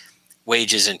just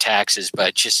wages and taxes,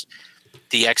 but just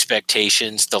the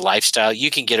expectations, the lifestyle.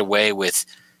 You can get away with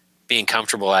being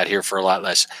comfortable out here for a lot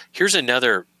less. Here's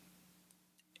another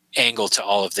angle to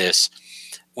all of this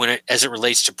as it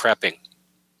relates to prepping.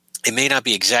 It may not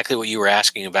be exactly what you were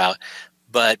asking about,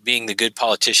 but being the good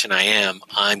politician I am,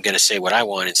 I'm going to say what I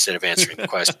want instead of answering the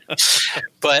question.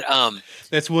 But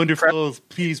that's wonderful.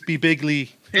 Please be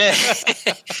bigly.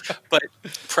 But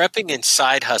prepping and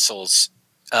side hustles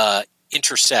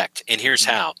intersect, and here's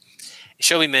how.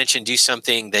 Shelby mentioned do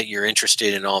something that you're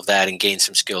interested in, all of that, and gain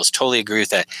some skills. Totally agree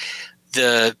with that.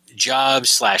 The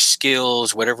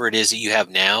job/skills, whatever it is that you have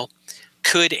now,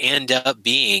 could end up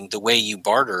being the way you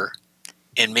barter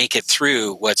and make it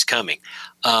through what's coming.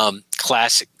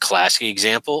 Classic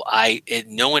example.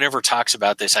 No one ever talks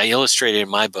about this. I illustrate it in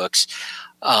my books,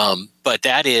 but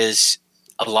that is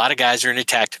A lot of guys are into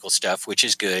tactical stuff, which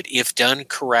is good if done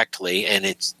correctly, and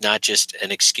it's not just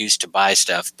an excuse to buy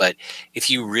stuff. But if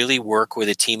you really work with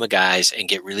a team of guys and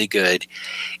get really good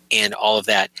and all of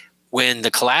that, when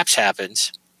the collapse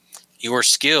happens, your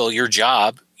skill, your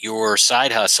job, your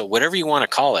side hustle, whatever you want to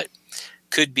call it,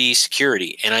 could be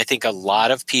security. And I think a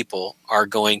lot of people are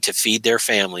going to feed their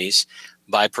families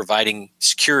by providing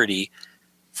security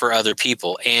for other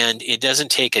people. And it doesn't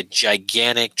take a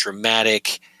gigantic,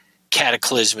 dramatic,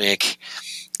 cataclysmic,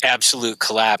 absolute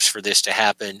collapse for this to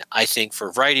happen. I think for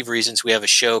a variety of reasons. We have a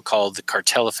show called The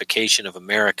Cartelification of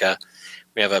America.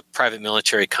 We have a private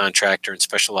military contractor and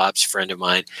special ops friend of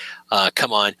mine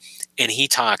come on, and he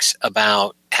talks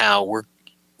about how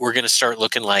we're going to start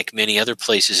looking like many other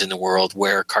places in the world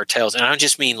where cartels, and I don't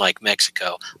just mean like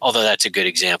Mexico, although that's a good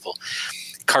example.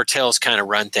 Cartels kind of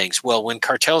run things. Well, when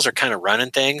cartels are kind of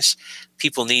running things,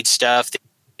 people need stuff.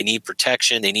 They need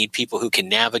protection. They need people who can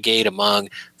navigate among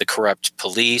the corrupt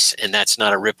police. And that's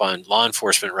not a rip on law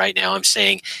enforcement right now. I'm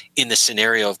saying in the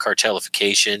scenario of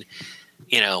cartelification,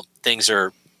 things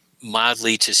are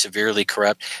mildly to severely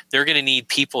corrupt. They're going to need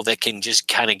people that can just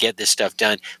kind of get this stuff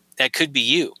done. That could be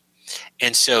you.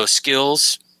 And so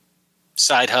skills,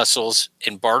 side hustles,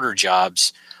 and barter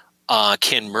jobs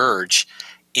can merge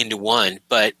into one.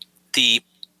 But the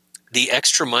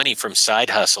extra money from side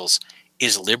hustles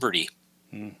is liberty.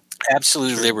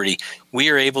 Absolute liberty. We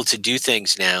are able to do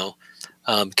things now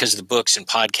because of the books and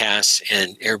podcasts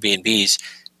and Airbnbs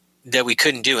that we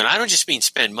couldn't do. And I don't just mean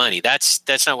spend money. That's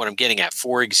not what I'm getting at.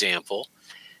 For example,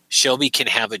 Shelby can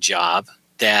have a job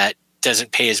that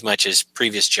doesn't pay as much as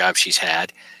previous jobs she's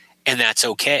had, and that's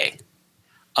okay.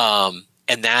 And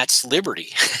that's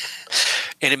liberty.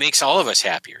 And it makes all of us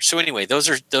happier. So anyway, those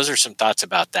are some thoughts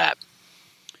about that.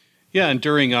 Yeah, and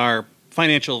during our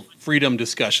financial freedom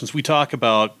discussions, we talk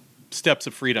about steps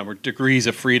of freedom or degrees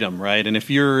of freedom, right? And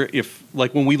if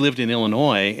like when we lived in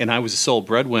Illinois and I was a sole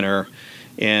breadwinner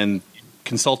and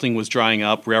consulting was drying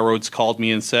up, railroads called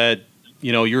me and said,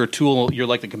 you're a tool, you're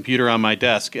like the computer on my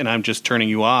desk, and I'm just turning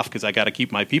you off because I got to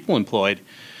keep my people employed.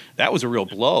 That was a real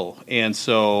blow. And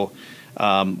so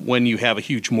when you have a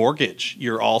huge mortgage,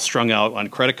 you're all strung out on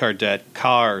credit card debt,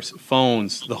 cars,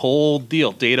 phones, the whole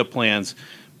deal, data plans.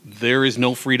 There is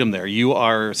no freedom there. You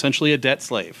are essentially a debt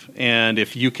slave. And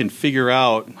if you can figure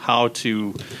out how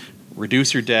to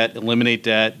reduce your debt, eliminate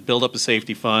debt, build up a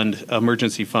safety fund,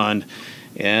 emergency fund,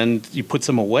 and you put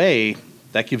some away,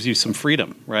 that gives you some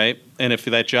freedom, right? And if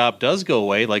that job does go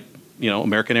away, like,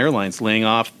 American Airlines laying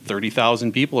off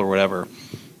 30,000 people or whatever,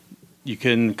 you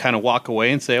can kind of walk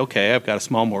away and say, okay, I've got a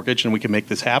small mortgage and we can make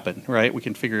this happen, right? We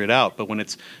can figure it out. But when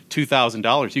it's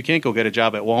 $2,000, you can't go get a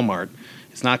job at Walmart.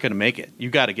 It's not going to make it. You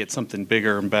got to get something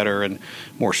bigger and better and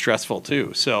more stressful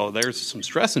too. So there's some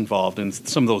stress involved in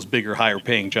some of those bigger, higher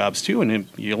paying jobs too. And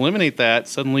if you eliminate that,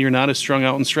 suddenly you're not as strung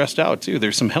out and stressed out too.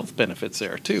 There's some health benefits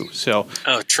there too. So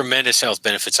tremendous health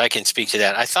benefits. I can speak to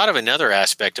that. I thought of another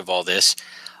aspect of all this.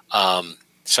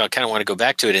 So I kind of want to go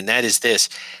back to it. And that is this.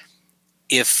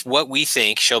 If what we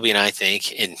think, Shelby and I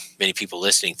think, and many people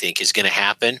listening think is going to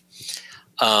happen,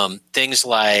 things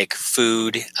like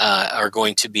food are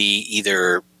going to be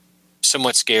either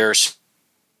somewhat scarce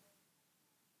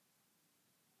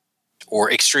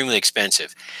or extremely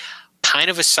expensive. Kind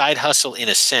of a side hustle in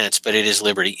a sense, but it is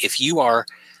liberty. If you are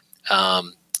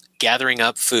gathering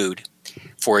up food,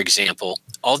 for example,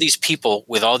 all these people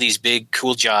with all these big,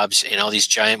 cool jobs and all these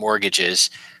giant mortgages,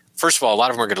 first of all, a lot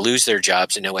of them are going to lose their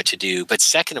jobs and know what to do. But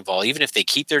second of all, even if they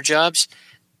keep their jobs,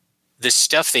 the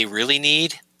stuff they really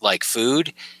need, like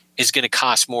food, is going to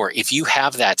cost more. If you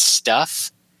have that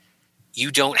stuff,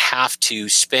 you don't have to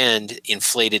spend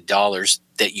inflated dollars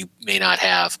that you may not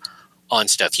have on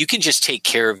stuff. You can just take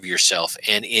care of yourself,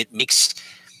 and it makes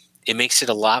it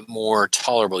a lot more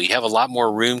tolerable. You have a lot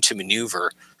more room to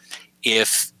maneuver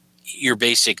if your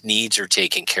basic needs are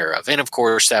taken care of. And of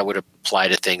course, that would apply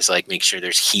to things like make sure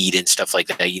there's heat and stuff like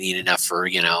that. You need enough for,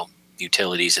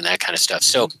 utilities and that kind of stuff.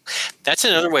 So that's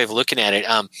another way of looking at it.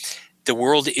 The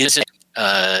world isn't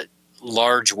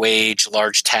large wage,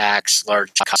 large tax,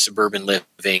 large suburban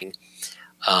living.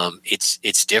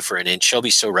 It's different. And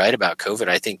Shelby's so right about COVID.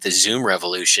 I think the Zoom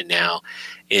revolution now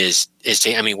is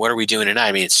what are we doing tonight?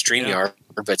 I mean, it's StreamYard,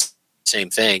 but same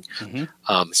thing.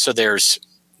 Mm-hmm. So there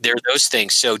are those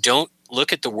things. So don't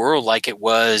look at the world like it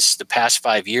was the past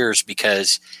 5 years,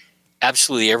 because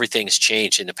absolutely everything's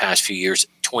changed in the past few years,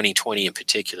 2020 in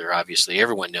particular, obviously.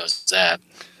 Everyone knows that.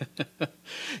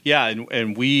 Yeah,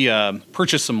 and we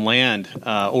purchased some land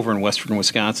over in western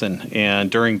Wisconsin,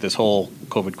 and during this whole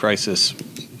COVID crisis,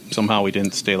 somehow we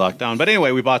didn't stay locked down. But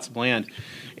anyway, we bought some land,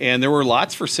 and there were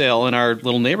lots for sale in our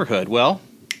little neighborhood. Well,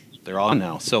 They're all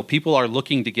now. So people are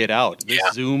looking to get out. This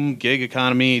Zoom gig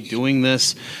economy, doing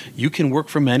this, you can work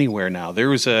from anywhere now. There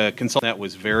was a consultant that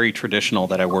was very traditional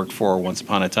that I worked for once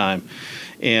upon a time.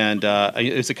 And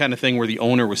it's the kind of thing where the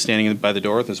owner was standing by the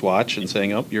door with his watch and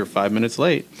saying, oh, you're 5 minutes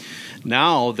late.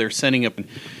 Now they're sending up.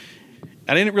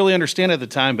 I didn't really understand at the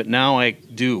time, but now I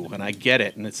do, and I get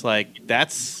it. And it's like,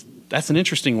 that's an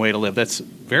interesting way to live. That's a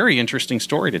very interesting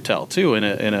story to tell, too.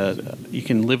 You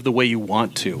can live the way you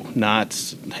want to,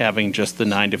 not having just the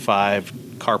 9-to-5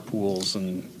 carpools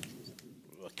and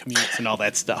commutes and all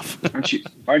that stuff.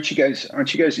 aren't you guys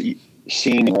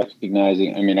seeing and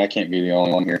recognizing? I mean, I can't be the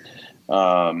only one here.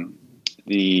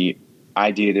 The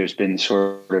idea there's been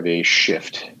sort of a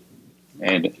shift,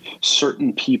 and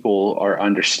certain people are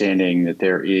understanding that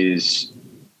there is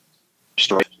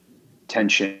stress,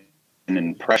 tension,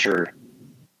 and pressure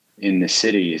in the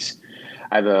cities.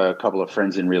 I have a couple of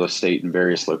friends in real estate in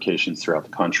various locations throughout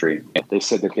the country. They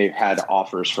said that they've had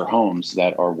offers for homes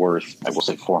that are worth, I will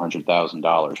say,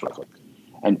 $400,000 roughly,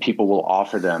 and people will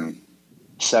offer them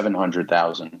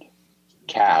 $700,000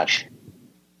 cash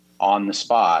on the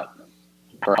spot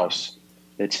per house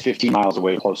that's 15 miles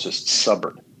away, closest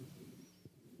suburb.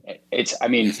 It's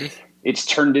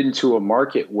turned into a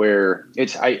market where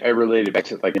I related back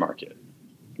to like the market.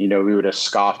 You know, we would have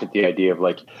scoffed at the idea of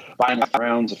like buying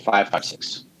rounds of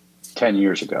 5.56 10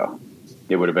 years ago.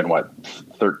 It would have been what,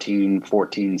 13,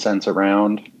 14 cents a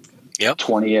round,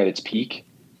 20 at its peak.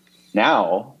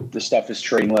 Now the stuff is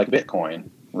trading like Bitcoin,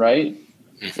 right?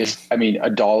 It's,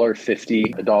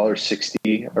 $1.50,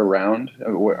 $1.60 a round.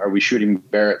 Are we shooting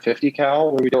bear at 50,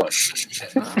 Cal? What are we doing?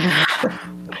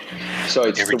 So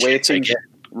it's the way things,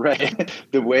 right?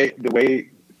 The way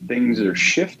things are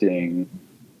shifting.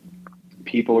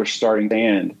 People are starting to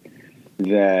understand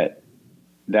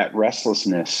that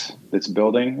restlessness that's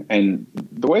building, and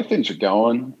the way things are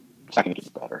going, it's not going to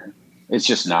get better. It's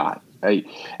just not.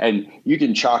 And you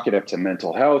can chalk it up to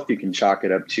mental health. You can chalk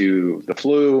it up to the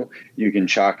flu. You can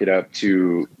chalk it up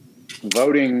to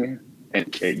voting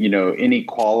and,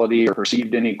 inequality or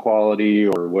perceived inequality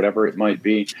or whatever it might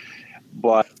be.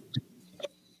 But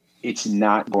it's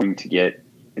not going to you're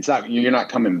not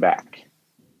coming back.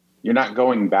 You're not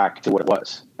going back to what it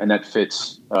was. And that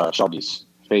fits Shelby's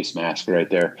face mask right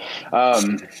there.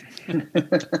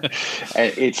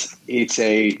 It's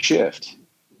a shift.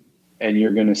 And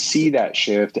you're going to see that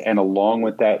shift. And along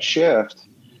with that shift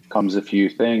comes a few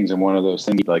things. And one of those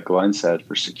things, like Glenn said,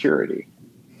 for security,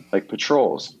 like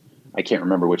patrols. I can't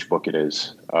remember which book it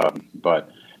is, but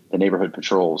the neighborhood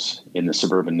patrols in the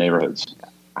suburban neighborhoods.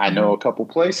 I know a couple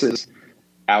places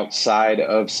outside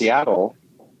of Seattle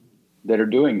that are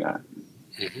doing that.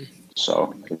 Mm-hmm.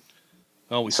 So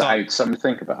something to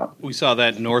think about. We saw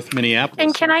that in North Minneapolis.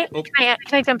 And can I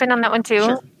jump in on that one too?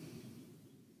 Sure.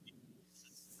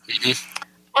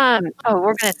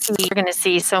 We're going to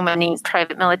see so many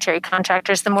private military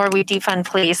contractors the more we defund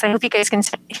police. I hope you guys can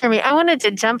hear me. I wanted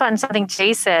to jump on something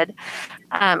Jay said.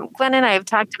 Glenn and I have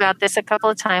talked about this a couple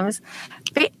of times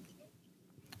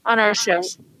on our show,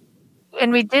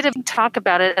 and we did talk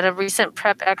about it at a recent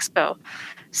Prep Expo.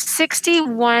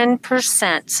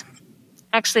 61%.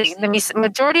 Actually,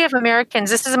 majority of Americans,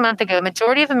 this is a month ago,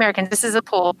 this is a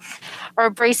poll, are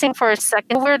bracing for a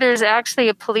second where there's actually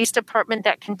a police department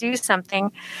that can do something.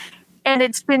 And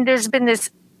there's been this,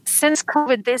 since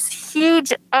COVID, this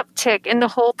huge uptick in the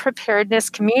whole preparedness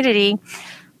community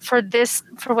for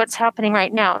what's happening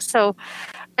right now. So,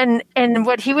 and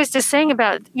what he was just saying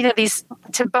about,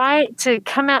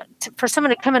 for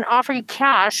someone to come and offer you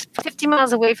cash 50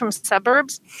 miles away from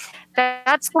suburbs,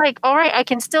 that's like, all right, I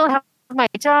can still have my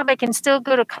job, I can still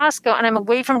go to Costco, and I'm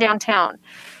away from downtown.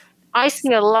 I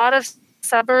see a lot of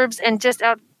suburbs and just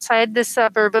outside the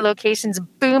suburb locations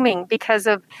booming because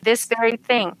of this very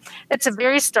thing. It's a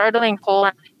very startling poll,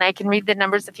 and I can read the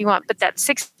numbers if you want, but those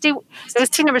two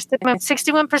numbers,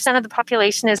 61% of the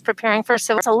population is preparing for,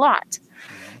 so it's a lot.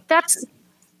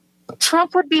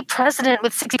 Trump would be president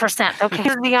with 60%. Okay,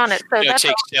 to be honest. So it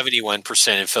takes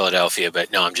 71% in Philadelphia,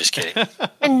 but no, I'm just kidding.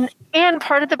 and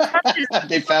part of the process,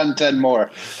 they found 10 more.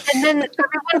 And then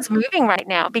everyone's moving right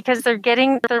now because they're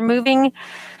moving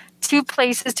to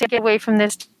places to get away from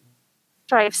this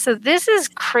strife. So this is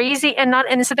crazy,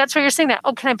 and so that's why you're saying that.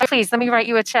 Oh, can I please let me write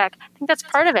you a check? I think that's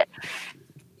part of it.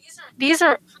 These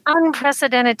are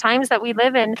unprecedented times that we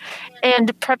live in,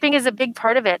 and prepping is a big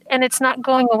part of it, and it's not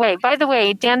going away. By the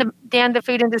way, Dan, the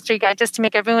food industry guy, just to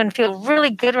make everyone feel really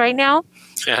good right now.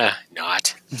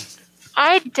 Not.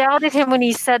 I doubted him when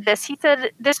he said this. He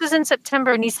said, this was in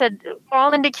September, and he said,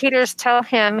 all indicators tell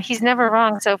him, he's never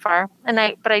wrong so far,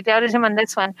 but I doubted him on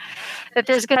this one, that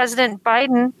there's President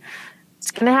Biden, it's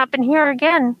going to happen here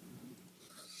again.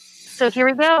 So here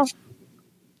we go.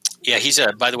 Yeah,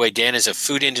 by the way, Dan is a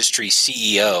food industry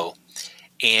CEO,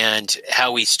 and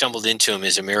how we stumbled into him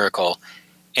is a miracle.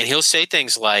 And he'll say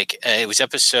things like, it was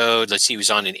he was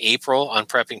on in April on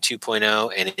Prepping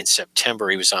 2.0, and in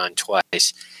September he was on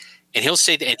twice. And he'll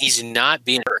say, and he's not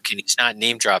being and he's not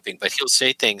name dropping, but he'll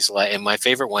say things like, and my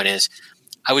favorite one is,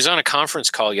 I was on a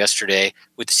conference call yesterday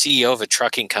with the CEO of a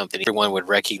trucking company. Everyone would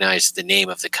recognize the name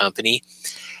of the company.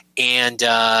 And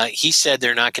he said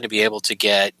they're not going to be able to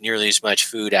get nearly as much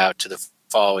food out to the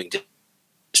following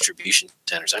distribution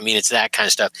centers. I mean, it's that kind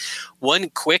of stuff. One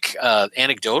quick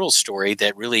anecdotal story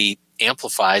that really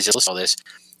amplifies all this,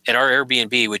 at our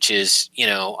Airbnb, which is,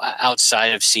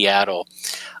 outside of Seattle,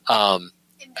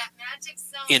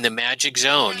 in the magic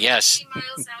zone, yes. 50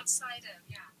 miles outside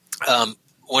of,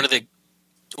 One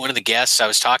of the guests, I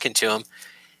was talking to him,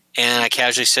 and I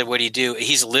casually said, "What do you do?"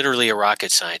 He's literally a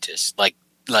rocket scientist, like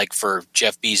for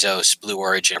Jeff Bezos, Blue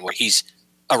Origin, where he's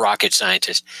a rocket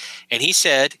scientist. And he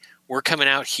said, "We're coming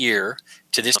out here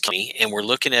to this county, and we're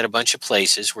looking at a bunch of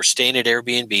places. We're staying at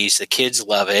Airbnbs. The kids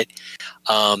love it.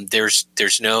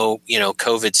 There's no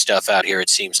COVID stuff out here, it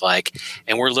seems like,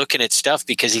 and we're looking at stuff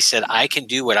because," he said, "I can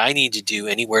do what I need to do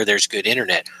anywhere there's good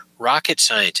internet. Rocket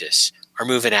scientists are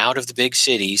moving out of the big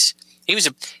cities." He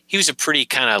was a pretty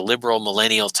kind of liberal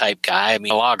millennial type guy. I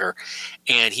mean, a blogger,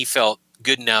 and he felt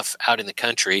good enough out in the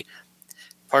country,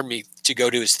 to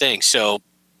go do his thing. So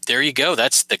there you go.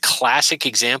 That's the classic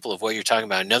example of what you're talking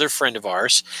about. Another friend of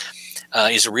ours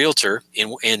is a realtor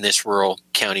in this rural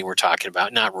county we're talking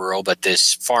about. Not rural, but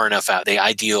this far enough out, the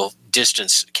ideal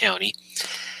distance county.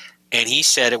 And he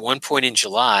said at one point in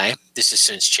July, this has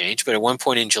since changed, but at one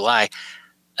point in July,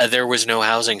 there was no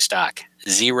housing stock.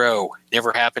 Zero.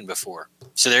 Never happened before.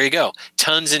 So there you go.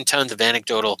 Tons and tons of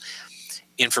anecdotal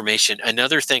information.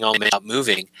 Another thing I'll make about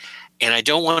moving, and I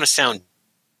don't want to sound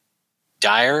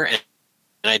dire, and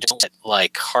I don't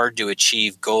like hard to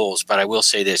achieve goals, but I will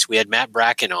say this. We had Matt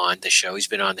Bracken on the show. He's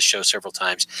been on the show several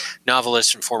times,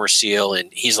 novelist and former SEAL,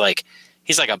 and he's like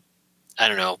a, I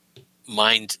don't know,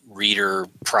 mind reader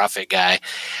prophet guy.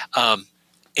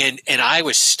 And I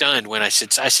was stunned when I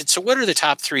said, "So what are the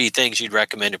top 3 things you'd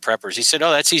recommend to preppers?" He said,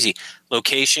 "Oh, that's easy.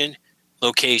 Location,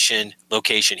 location,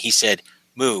 location." He said,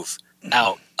 "Move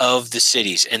out of the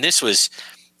cities." And this is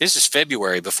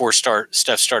February before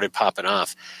stuff started popping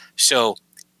off. So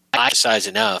I exercise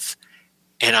enough,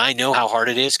 and I know how hard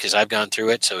it is because I've gone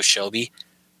through it. So Shelby,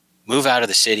 move out of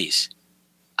the cities.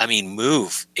 I mean,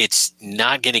 move. It's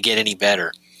not going to get any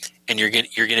better, and you're going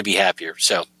to be happier.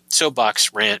 So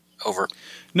soapbox rant over.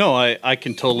 No, I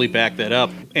can totally back that up.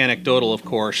 Anecdotal, of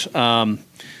course. When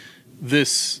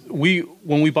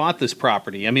we bought this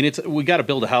property, I mean, we got to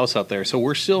build a house out there, so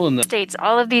we're still in the states.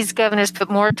 All of these governors put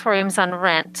moratoriums on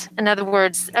rent. In other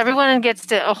words, everyone gets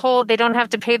they don't have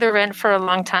to pay their rent for a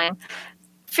long time.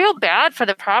 Feel bad for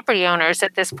the property owners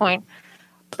at this point,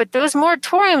 but those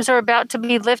moratoriums are about to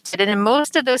be lifted, and in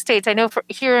most of those states, I know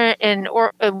here in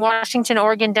Washington,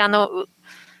 Oregon,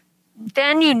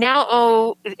 then you now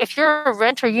owe, if you're a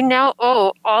renter, you now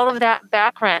owe all of that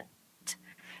back rent.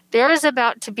 There is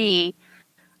about to be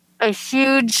a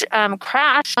huge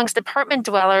crash amongst apartment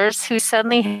dwellers who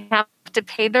suddenly have to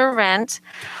pay their rent,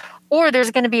 or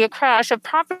there's going to be a crash of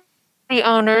property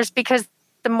owners because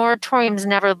the moratorium's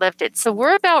never lifted. So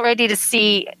we're about ready to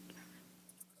see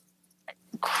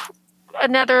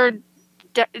another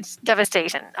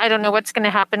devastation. I don't know what's going to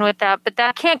happen with that, but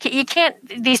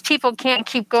these people can't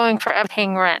keep going for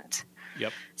paying rent.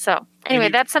 Yep. So anyway,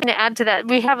 that's something to add to that.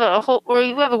 We have a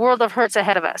world of hurts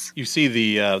ahead of us. You see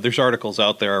there's articles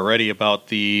out there already about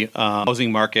the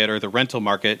housing market or the rental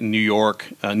market in New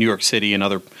York City and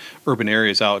other urban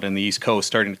areas out in the East Coast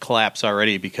starting to collapse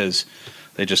already because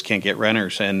they just can't get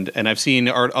renters. And I've seen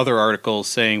other articles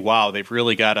saying, wow, they've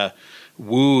really got to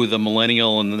woo the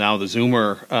millennial and now the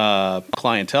Zoomer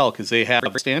clientele because they have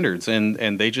standards and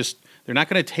they're not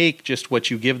going to take just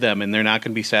what you give them, and they're not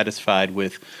going to be satisfied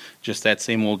with just that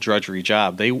same old drudgery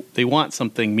job. They want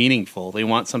something meaningful. They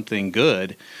want something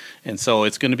good, and so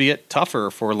it's going to be tougher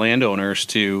for landowners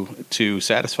to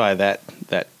satisfy that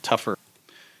tougher.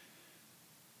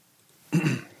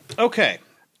 Okay,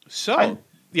 so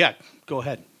yeah, go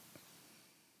ahead.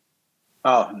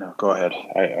 Oh, no, go ahead.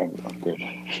 I'm good.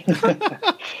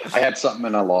 I had something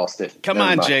and I lost it. Come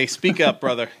on, Jay. Speak up,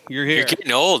 brother. You're here. You're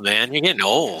getting old, man. You're getting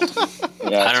old.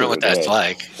 Yeah, I don't know what that's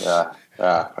like. Yeah.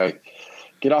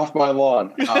 Get off my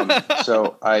lawn.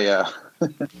 So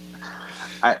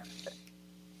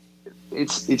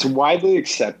it's widely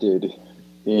accepted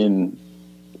in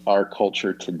our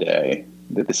culture today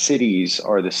that the cities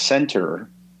are the center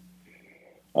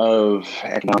of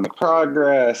economic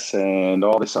progress and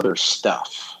all this other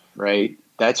stuff, right?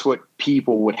 That's what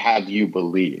people would have you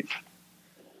believe.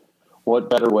 What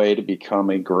better way to become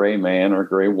a gray man or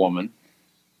gray woman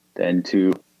than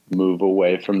to move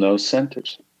away from those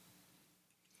centers?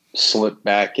 Slip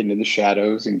back into the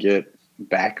shadows and get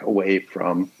back away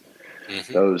from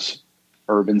those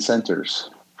urban centers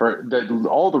for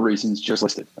all the reasons just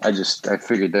listed. I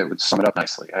figured that would sum it up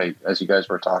nicely. As you guys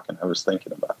were talking, I was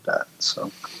thinking about that.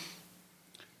 So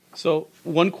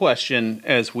one question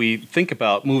as we think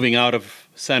about moving out of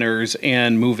centers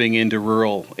and moving into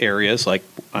rural areas like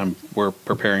we're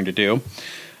preparing to do.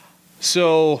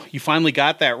 So you finally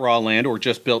got that raw land or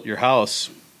just built your house.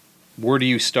 Where do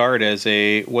you start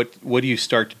what do you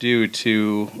start to do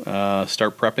to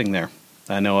start prepping there?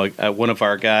 I know one of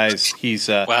our guys, he's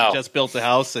he just built a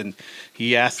house and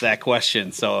he asked that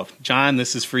question. So John,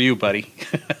 this is for you, buddy.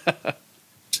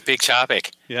 Big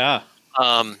topic. Yeah.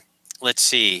 Let's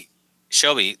see.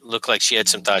 Shelby looked like she had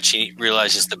some thoughts. She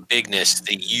realizes the bigness,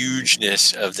 the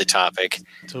hugeness of the topic.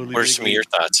 Totally. What are some of your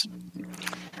thoughts?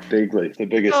 The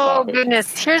biggest Oh, topic.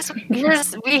 goodness. Here's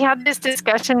we had this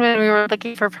discussion when we were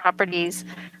looking for properties.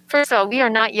 First of all, we are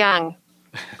not young.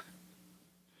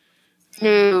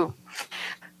 No.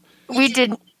 We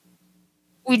did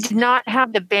not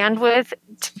have the bandwidth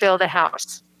to build a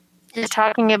house. You're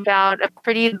talking about a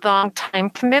pretty long time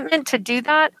commitment to do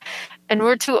that, and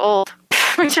we're too old.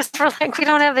 We're like, we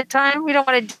don't have the time. We don't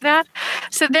want to do that.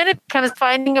 So then it becomes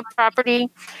finding a property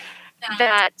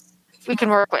that we can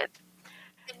work with.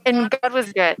 And God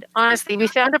was good. Honestly, we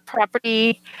found a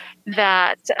property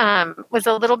that was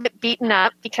a little bit beaten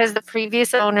up because the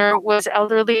previous owner was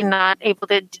elderly and not able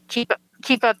to keep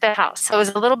up the house. So it was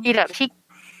a little beat up.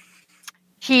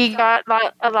 He got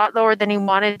a lot lower than he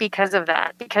wanted because of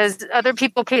that. Because other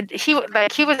people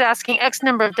he was asking X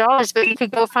number of dollars, but you could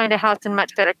go find a house in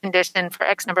much better condition for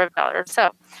X number of dollars.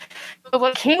 So, but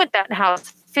what came with that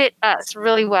house fit us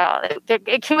really well.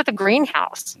 It came with a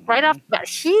greenhouse right off that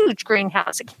huge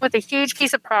greenhouse. It came with a huge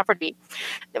piece of property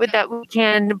that we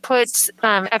can put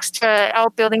extra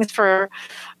outbuildings for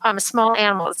small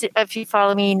animals. If you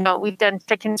follow me, you know we've done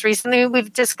chickens recently.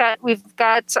 We've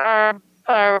got our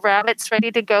rabbits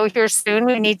ready to go here soon.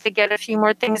 We need to get a few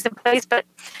more things in place. But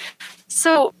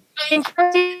so I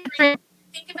encourage you to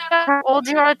think about how old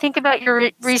you are. Think about your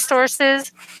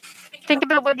resources. Think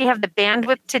about what you have the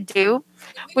bandwidth to do.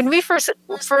 When we first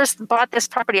bought this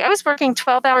property, I was working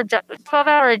 12 hours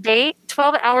a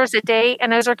day,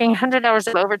 and I was working 100 hours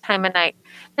of overtime a night.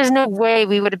 There's no way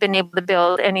we would have been able to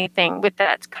build anything with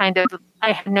that kind of.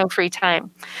 I had no free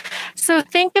time. So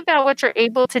think about what you're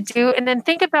able to do, and then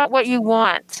think about what you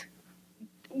want.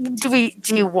 Do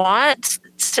you want,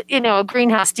 a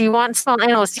greenhouse? Do you want small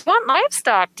animals? Do you want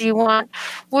livestock?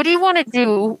 What do you want to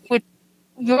do with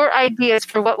your ideas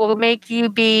for what will make you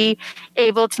be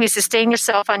able to sustain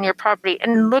yourself on your property,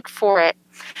 and look for it?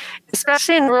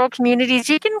 Especially in rural communities,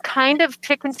 you can kind of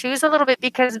pick and choose a little bit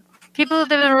because people who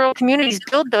live in rural communities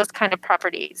build those kind of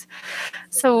properties.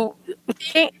 So,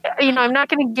 I'm not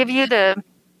going to give you a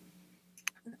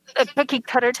cookie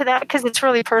cutter to that because it's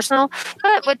really personal.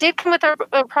 But what did come with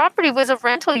our property was a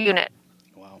rental unit.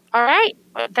 Wow. All right.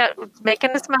 That was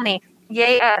making us money.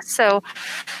 Yay us. So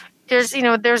there's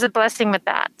a blessing with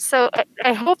that. So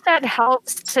I hope that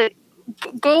helps to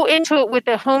go into it with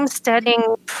a homesteading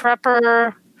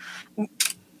prepper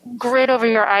grit over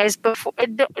your eyes before.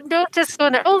 Don't just go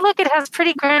in there. Oh, look, it has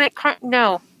pretty granite.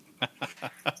 No.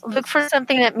 Look for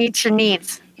something that meets your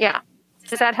needs. Yeah.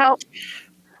 Does that help?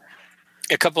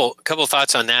 A couple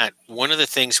thoughts on that. One of the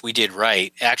things we did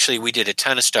right, actually, we did a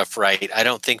ton of stuff right. I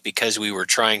don't think because we were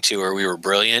trying to or we were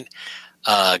brilliant.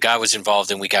 God was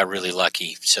involved and we got really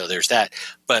lucky. So there's that.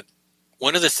 But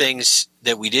one of the things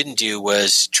that we didn't do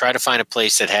was try to find a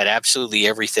place that had absolutely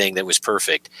everything that was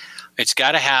perfect. It's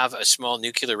got to have a small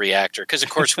nuclear reactor because, of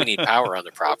course, we need power on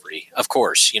the property. Of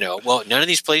course, well, none of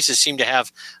these places seem to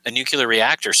have a nuclear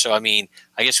reactor. So, I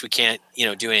guess we can't,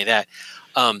 do any of that.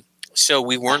 So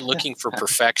we weren't looking for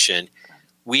perfection.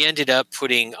 We ended up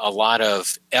putting a lot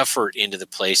of effort into the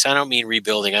place. I don't mean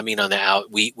rebuilding. I mean on the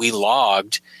out. We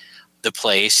logged the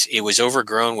place. It was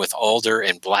overgrown with alder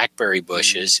and blackberry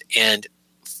bushes. And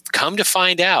come to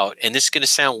find out, and this is going to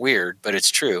sound weird, but it's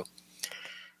true.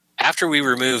 After we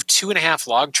removed 2.5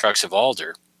 log trucks of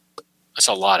alder, that's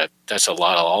a lot of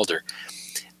alder,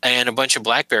 and a bunch of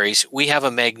blackberries, we have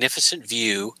a magnificent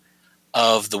view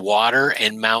of the water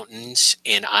and mountains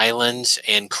and islands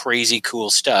and crazy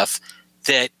cool stuff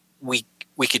that we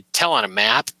could tell on a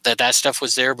map that stuff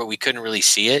was there, but we couldn't really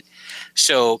see it.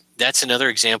 So that's another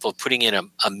example of putting in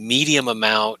a medium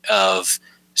amount of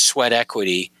sweat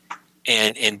equity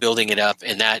and building it up,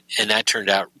 and that turned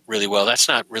out really well. That's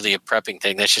not really a prepping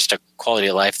thing. That's just a quality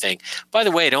of life thing. By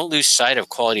the way, don't lose sight of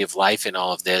quality of life in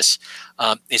all of this.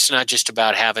 It's not just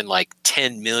about having like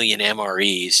 10 million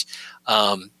MREs.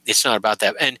 It's not about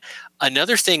that. And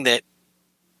another thing that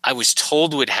I was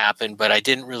told would happen, but I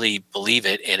didn't really believe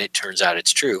it, and it turns out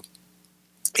it's true,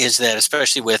 is that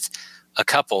especially with a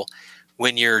couple,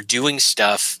 when you're doing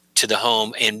stuff to the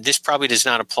home, and this probably does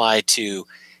not apply to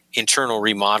internal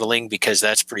remodeling because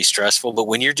that's pretty stressful. But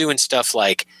when you're doing stuff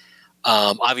like,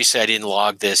 obviously I didn't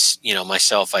log this,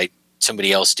 myself,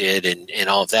 somebody else did and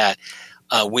all of that.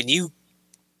 When you,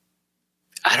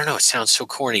 I don't know, it sounds so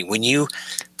corny. When you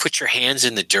put your hands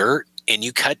in the dirt and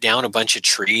you cut down a bunch of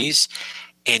trees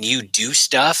and you do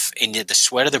stuff and the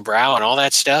sweat of the brow and all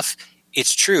that stuff,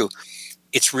 it's true.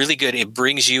 It's really good. It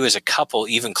brings you as a couple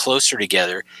even closer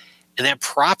together. And that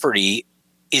property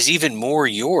is even more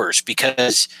yours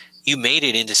because you made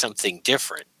it into something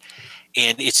different.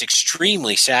 And it's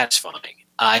extremely satisfying.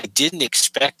 I didn't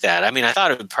expect that. I mean, I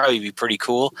thought it would probably be pretty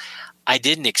cool. I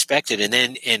didn't expect it.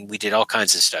 And we did all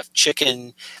kinds of stuff.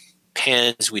 Chicken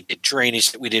pens, we did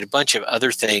drainage, we did a bunch of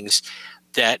other things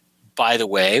that, by the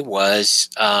way, was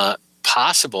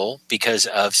possible because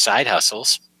of side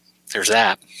hustles. There's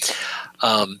that.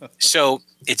 So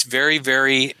it's very,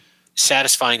 very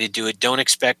satisfying to do it. Don't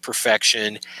expect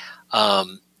perfection.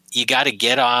 You got to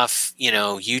get off,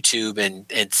 YouTube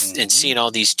and seeing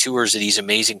all these tours of these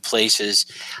amazing places.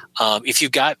 If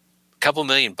you've got a couple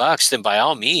 $1,000,000, then by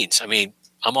all means, I mean,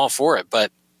 I'm all for it,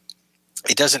 but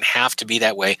it doesn't have to be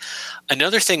that way.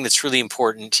 Another thing that's really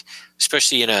important,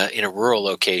 especially in a rural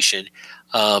location,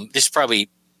 this is probably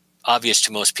obvious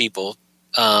to most people,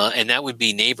 and that would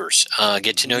be neighbors.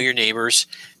 Get to know your neighbors.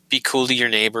 Be cool to your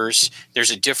neighbors.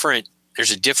 There's a different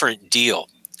deal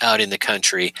out in the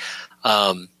country.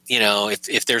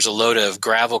 If there's a load of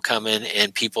gravel coming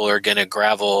and people are going to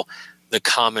gravel the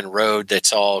common road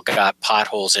that's all got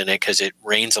potholes in it because it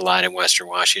rains a lot in Western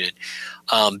Washington,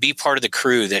 be part of the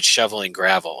crew that's shoveling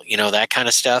gravel. That kind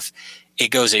of stuff. It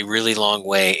goes a really long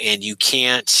way, and you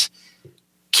can't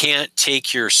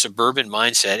take your suburban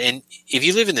mindset. And if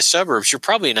you live in the suburbs, you're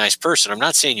probably a nice person. I'm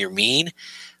not saying you're mean,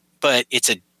 but it's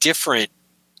a different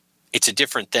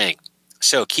thing.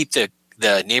 So keep the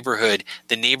neighborhood,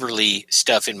 the neighborly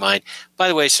stuff in mind. By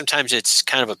the way, sometimes it's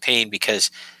kind of a pain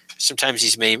because sometimes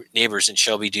these neighbors in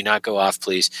Shelby do not go off,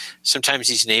 please. Sometimes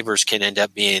these neighbors can end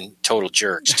up being total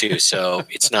jerks too. So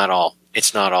it's not all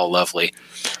lovely.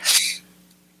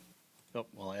 Oh,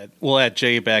 we'll add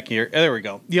Jay back here. There we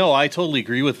go. I totally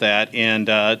agree with that. And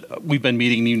we've been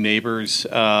meeting new neighbors,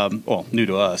 new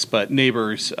to us, but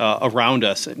neighbors around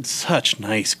us, and such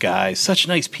nice guys, such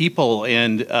nice people.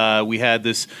 And we had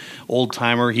this old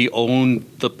timer. He owned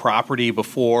the property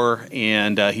before,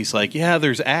 and he's like, "Yeah,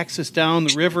 there's access down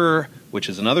the river," which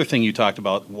is another thing you talked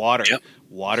about. Water. Yep.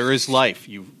 Water is life.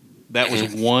 That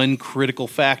was one critical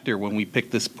factor when we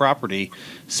picked this property.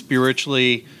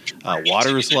 Spiritually,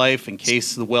 water is life. In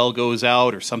case the well goes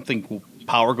out or something,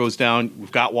 power goes down,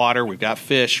 we've got water, we've got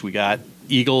fish, we got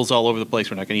eagles all over the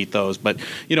place. We're not going to eat those, but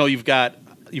you've got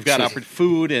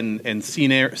food and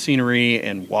scenery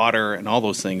and water and all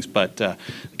those things. But the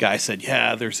guy said,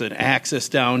 "Yeah, there's an access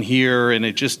down here, and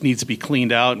it just needs to be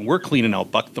cleaned out." And we're cleaning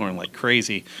out buckthorn like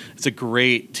crazy. It's a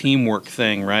great teamwork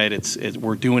thing, right?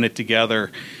 We're doing it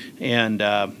together. And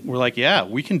we're like, yeah,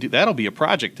 we can do. That'll be a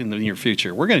project in the near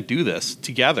future. We're going to do this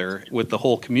together with the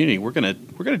whole community. We're going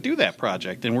to do that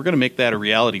project, and we're going to make that a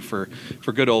reality for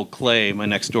good old Clay, my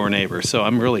next door neighbor. So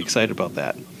I'm really excited about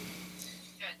that.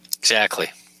 Exactly.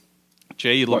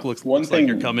 Jay, you looks like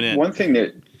you're coming in. One thing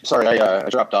that I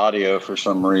dropped audio for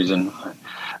some reason.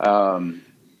 One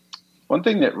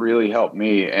thing that really helped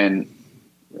me, and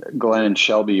Glenn and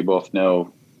Shelby, you both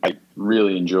know, I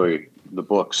really enjoy the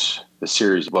books. The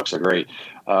series of books are great.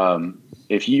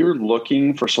 If you're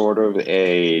looking for sort of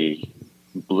a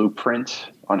blueprint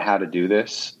on how to do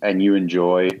this, and you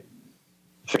enjoy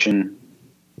fiction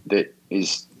that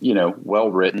is,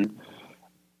 well written,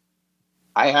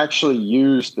 I actually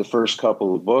used the first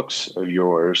couple of books of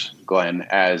yours, Glenn,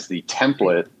 as the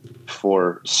template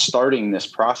for starting this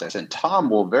process. And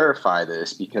Tom will verify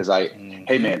this because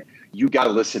hey man, you got to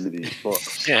listen to these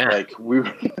books. Yeah. Like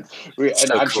and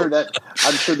so I'm cool.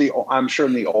 I'm sure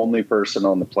I'm the only person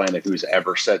on the planet who's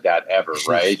ever said that ever,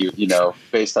 right?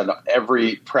 Based on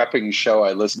every prepping show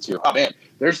I listen to. Oh man,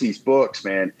 there's these books,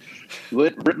 man,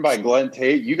 written by Glenn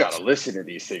Tate. You got to listen to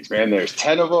these things, man. There's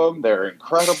 10 of them. They're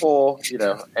incredible,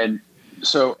 And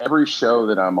so every show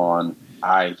that I'm on,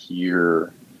 I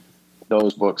hear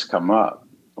those books come up.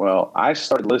 Well, I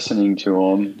started listening to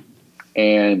them,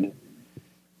 and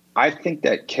I think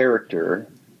that character,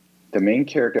 the main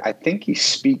character, I think he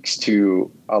speaks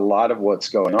to a lot of what's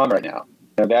going on right now.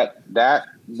 Now that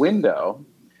window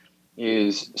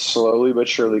is slowly but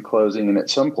surely closing, and at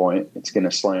some point it's going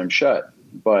to slam shut.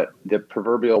 But the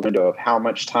proverbial window of how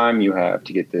much time you have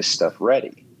to get this stuff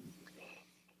ready.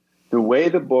 The way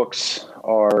the books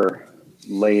are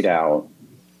laid out,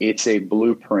 it's a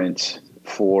blueprint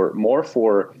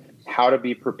for how to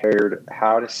be prepared,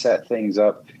 how to set things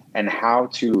up, and how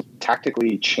to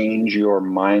tactically change your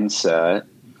mindset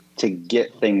to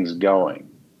get things going.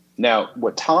 Now,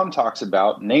 what Tom talks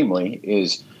about, namely,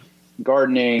 is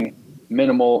gardening,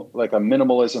 like a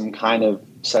minimalism kind of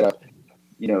setup,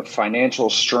 financial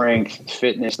strength,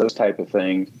 fitness, those type of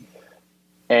things.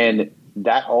 And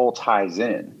that all ties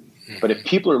in. But if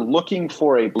people are looking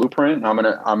for a blueprint, I'm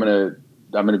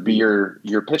gonna be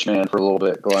your pitch man for a little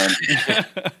bit, Glenn.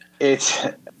 It's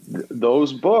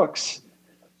those books,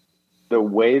 the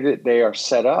way that they are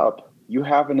set up, you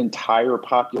have an entire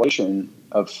population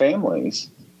of families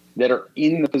that are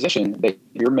in the position that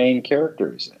your main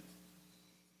character is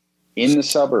in the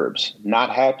suburbs, not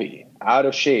happy, out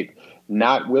of shape,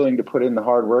 not willing to put in the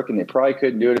hard work, and they probably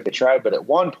couldn't do it if they tried. But at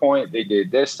one point, they did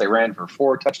this. They ran for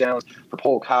 4 touchdowns for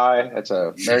Polk High. That's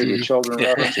a Married with Children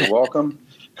reference. You're welcome.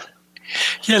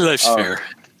 Yeah, life's fair.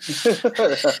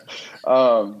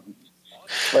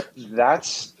 But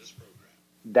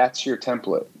that's your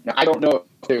template. Now, I don't know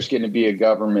if there's going to be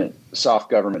a soft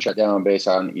government shutdown based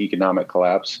on economic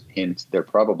collapse. Hint, there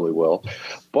probably will.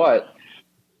 But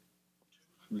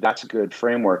that's a good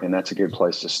framework, and that's a good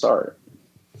place to start.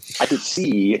 I could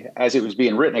see, as it was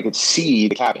being written, I could see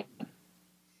the cabin.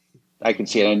 I can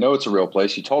see it. I know it's a real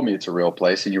place. You told me it's a real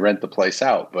place, and you rent the place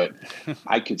out. But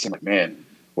I could see, like, man,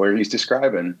 where he's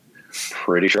describing,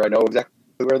 pretty sure I know exactly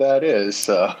where that is.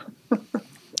 So.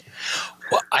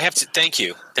 Well, I have to thank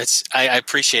you. I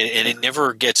appreciate it, and it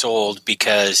never gets old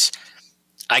because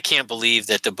I can't believe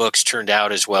that the books turned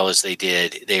out as well as they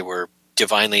did. They were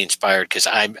divinely inspired because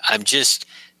I'm just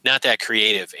not that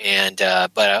creative, and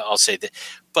but I'll say that.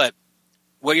 But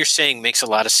what you're saying makes a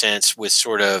lot of sense with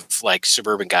sort of like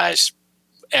suburban guys,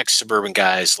 ex-suburban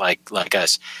guys like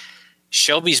us.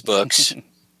 Shelby's books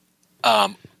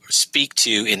speak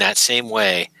to, in that same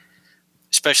way,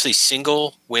 especially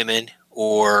single women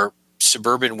or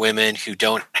suburban women who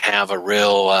don't have a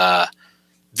real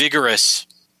vigorous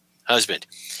husband,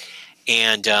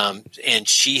 and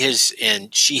she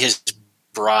has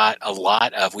brought a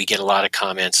lot of. We get a lot of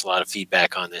comments, a lot of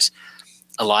feedback on this.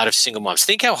 A lot of single moms.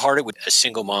 Think how hard it would a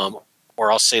single mom,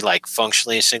 or I'll say like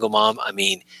functionally a single mom. I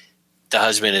mean, the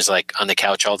husband is like on the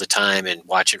couch all the time and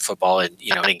watching football and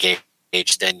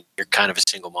engaged. Then you're kind of a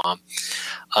single mom.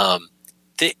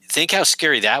 Think how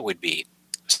scary that would be.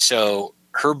 So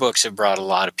her books have brought a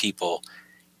lot of people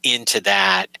into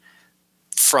that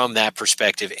from that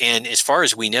perspective. And as far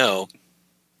as we know,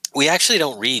 we actually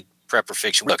don't read prepper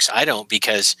fiction books. I don't,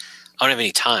 because I don't have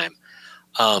any time.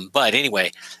 But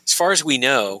anyway, as far as we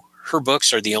know, her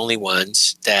books are the only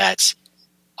ones that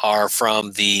are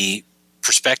from the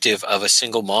perspective of a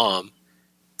single mom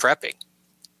prepping.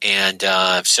 And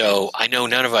so I know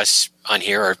none of us on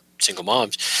here are single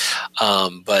moms,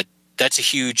 but that's a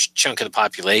huge chunk of the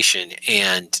population.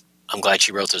 And I'm glad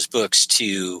she wrote those books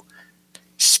to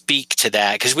speak to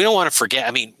that, because we don't want to forget.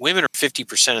 I mean, women are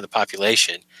 50% of the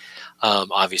population,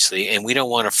 obviously, and we don't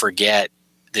want to forget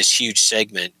this huge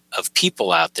segment of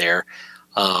people out there,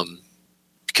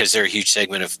 because they're a huge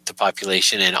segment of the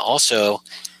population. And also,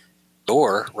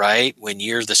 right, when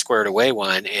you're the squared away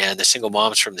one and the single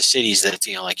moms from the cities that,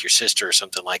 like your sister or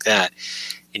something like that,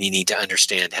 and you need to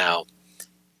understand how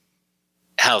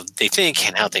they think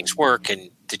and how things work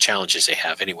and the challenges they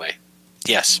have. Anyway,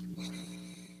 yes.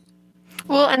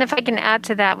 Well, and if I can add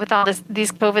to that, with all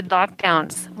these COVID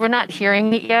lockdowns, we're not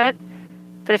hearing it yet,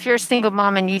 but if you're a single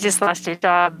mom and you just lost your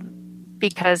job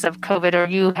because of COVID, or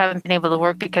you haven't been able to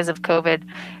work because of COVID,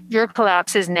 your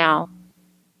collapse is now.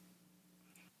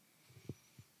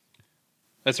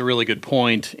 That's a really good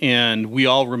point. And we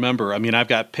all remember, I mean, I've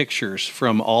got pictures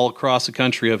from all across the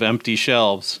country of empty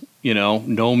shelves,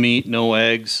 no meat, no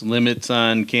eggs, limits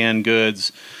on canned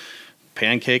goods,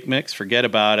 pancake mix, forget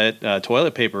about it,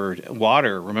 toilet paper,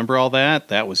 water. Remember all that?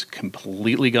 That was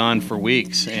completely gone for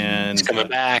weeks. And it's coming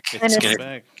back.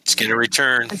 It's going to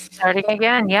return. It's starting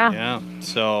again, yeah. Yeah.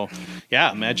 So,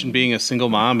 imagine being a single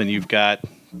mom and you've got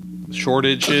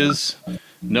shortages,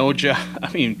 no job.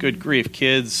 I mean, good grief,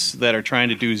 kids that are trying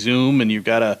to do Zoom, and you've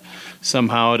got to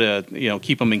somehow to,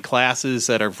 keep them in classes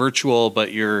that are virtual,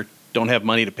 but you don't have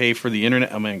money to pay for the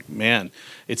internet. I mean, man,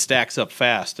 it stacks up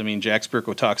fast. I mean, Jack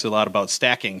Spirko talks a lot about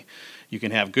stacking, you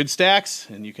can have good stacks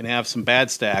and you can have some bad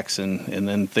stacks, and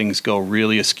then things go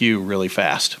really askew really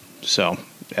fast. So,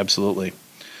 absolutely.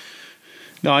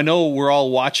 Now, I know we're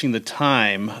all watching the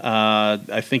time.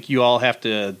 I think you all have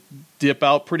to dip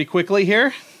out pretty quickly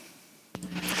here.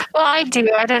 Well, I do.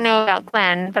 I don't know about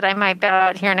Glenn, but I might bow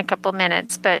out here in a couple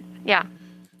minutes. But yeah.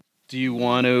 Do you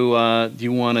want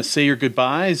to say your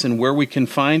goodbyes and where we can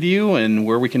find you and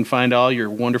where we can find all your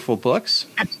wonderful books?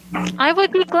 I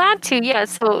would be glad to. Yeah.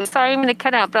 So sorry, I'm going to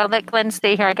cut out, but I'll let Glenn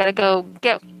stay here. I got to go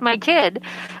get my kid.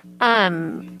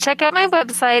 Check out my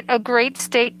website,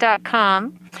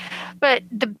 agreatstate.com. But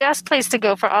the best place to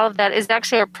go for all of that is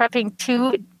actually our Prepping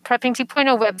 2.0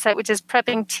 website, which is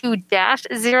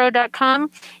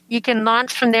prepping2-0.com. You can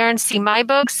launch from there and see my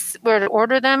books, where to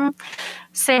order them.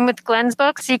 Same with Glenn's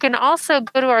books. You can also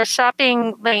go to our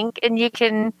shopping link,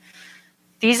 and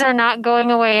these are not going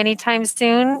away anytime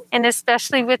soon. And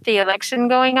especially with the election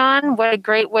going on, what a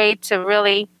great way to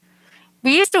really...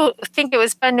 We used to think it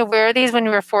was fun to wear these when we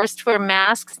were forced to wear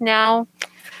masks. Now,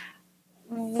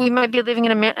 we might be living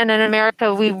in an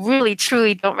America we really,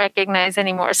 truly don't recognize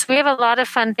anymore. So we have a lot of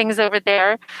fun things over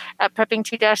there at Prepping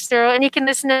 2-0, and you can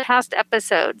listen to past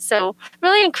episodes. So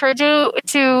really encourage you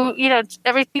to,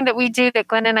 everything that we do, that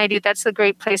Glenn and I do, that's a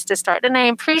great place to start. And I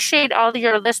appreciate all of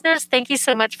your listeners. Thank you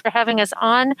so much for having us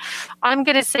on. I'm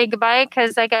going to say goodbye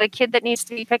because I got a kid that needs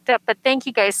to be picked up, but thank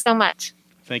you guys so much.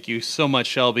 Thank you so much,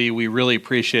 Shelby. We really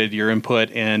appreciated your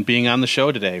input and being on the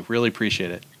show today. Really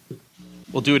appreciate it.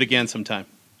 We'll do it again sometime.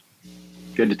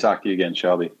 Good to talk to you again,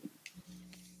 Shelby.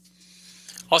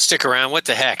 I'll stick around. What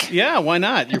the heck? Yeah, why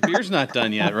not? Your beer's not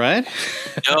done yet, right?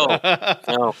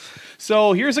 No.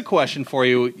 So here's a question for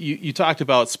you. You talked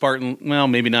about Spartan, well,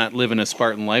 maybe not living a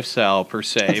Spartan lifestyle per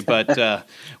se, but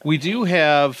we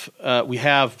have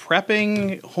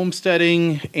prepping,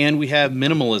 homesteading, and we have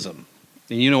minimalism.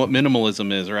 And you know what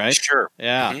minimalism is, right? Sure.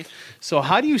 Yeah. Mm-hmm. So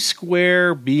how do you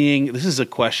square this is a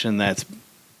question that's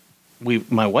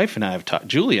my wife and I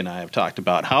Julie and I have talked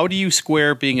about. How do you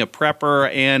square being a prepper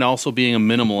and also being a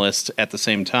minimalist at the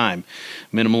same time?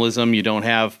 Minimalism, you don't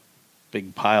have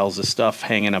big piles of stuff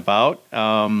hanging about.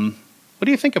 What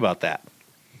do you think about that?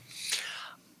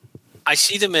 I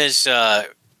see them as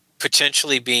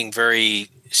potentially being very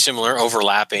similar,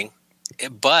 overlapping,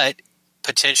 but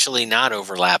potentially not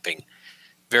overlapping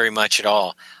very much at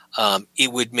all.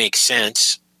 It would make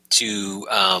sense to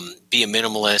be a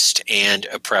minimalist and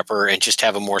a prepper and just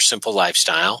have a more simple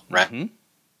lifestyle, right? Mm-hmm.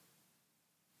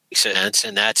 Makes sense,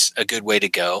 and that's a good way to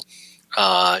go.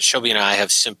 Shelby and I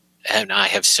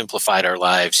have simplified our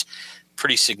lives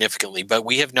pretty significantly, but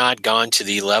we have not gone to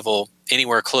the level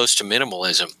anywhere close to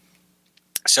minimalism.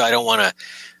 So I don't want to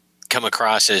come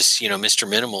across as Mr.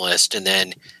 Minimalist and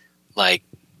then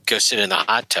go sit in the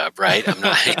hot tub, right? I'm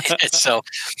not. So,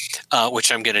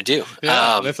 which I'm going to do.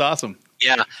 Yeah, that's awesome.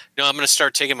 Yeah. No, I'm going to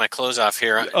start taking my clothes off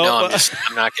here. I'm not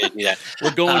going to do that. We're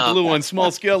going blue on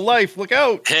Small Scale Life. Look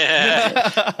out.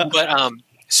 But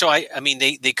so I mean,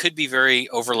 they could be very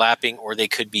overlapping or they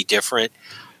could be different.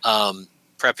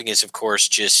 Prepping is, of course,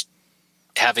 just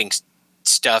having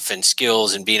stuff and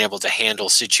skills and being able to handle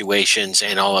situations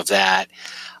and all of that.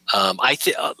 Let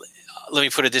me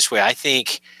put it this way. I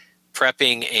think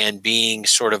prepping and being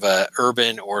sort of a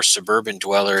urban or suburban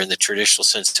dweller in the traditional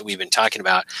sense that we've been talking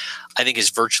about, I think is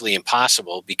virtually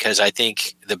impossible, because I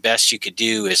think the best you could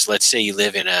do is, let's say you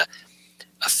live in a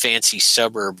fancy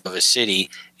suburb of a city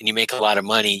and you make a lot of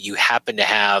money. You happen to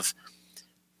have,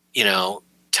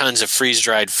 tons of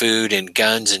freeze-dried food and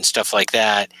guns and stuff like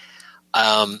that.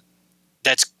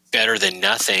 That's better than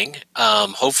nothing.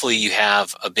 Hopefully you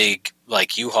have a big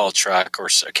U-Haul truck or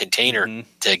a container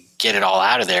to get it all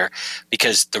out of there,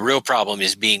 because the real problem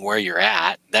is being where you're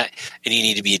at, and you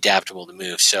need to be adaptable to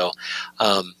move. So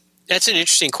that's an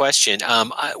interesting question.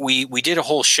 We did a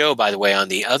whole show, by the way, on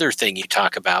the other thing you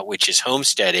talk about, which is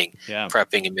homesteading,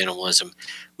 prepping, and minimalism.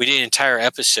 We did an entire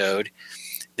episode.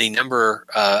 The number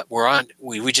we're on,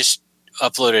 we just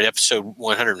uploaded episode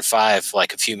 105 a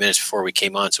few minutes before we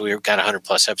came on, so we got 100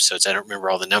 plus episodes. I don't remember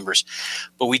all the numbers,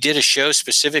 but we did a show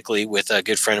specifically with a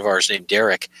good friend of ours named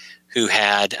Derek, who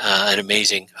had an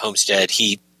amazing homestead.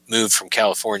 He moved from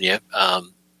California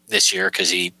this year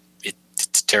because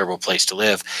it's a terrible place to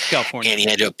live, California, and he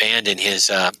had to abandon his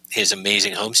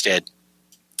amazing homestead.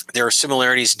 There are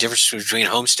similarities and differences between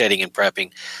homesteading and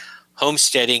prepping.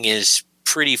 Homesteading is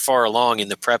pretty far along in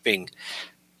the prepping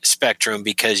spectrum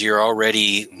because you're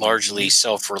already largely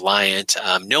self-reliant.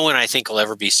 No one, I think, will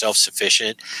ever be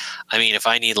self-sufficient. I mean, if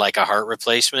I need a heart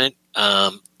replacement,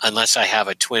 unless I have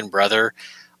a twin brother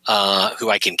who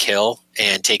I can kill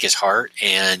and take his heart,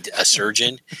 and a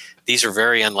surgeon, these are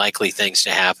very unlikely things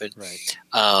to happen. Right.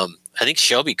 I think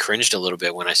Shelby cringed a little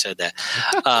bit when I said that.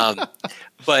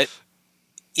 But,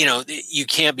 you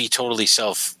can't be totally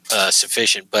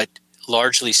self-sufficient, but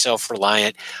largely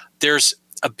self-reliant. There's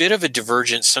a bit of a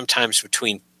divergence sometimes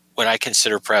between what I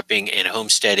consider prepping and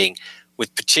homesteading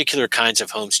with particular kinds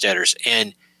of homesteaders.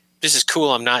 And this is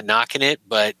cool. I'm not knocking it,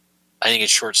 but I think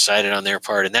it's short-sighted on their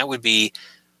part. And that would be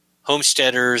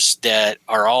homesteaders that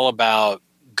are all about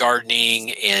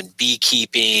gardening and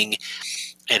beekeeping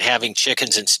and having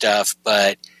chickens and stuff,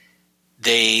 but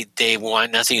they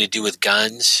want nothing to do with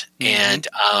guns. Mm-hmm. And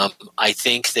I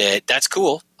think that's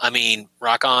cool. I mean,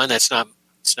 rock on. It's not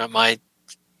my,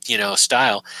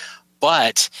 style.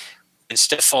 But when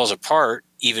stuff falls apart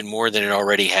even more than it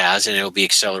already has, and it'll be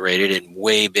accelerated and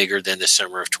way bigger than the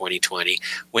summer of 2020,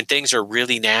 when things are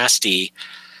really nasty,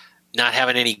 not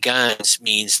having any guns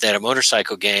means that a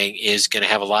motorcycle gang is going to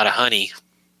have a lot of honey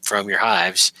from your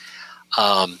hives.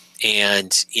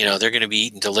 And, they're going to be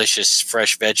eating delicious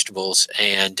fresh vegetables,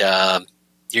 and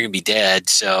you're going to be dead.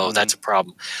 So that's a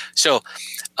problem. So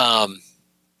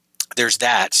there's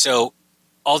that. So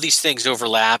all these things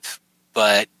overlap,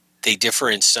 but they differ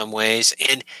in some ways.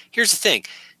 And here's the thing.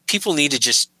 People need to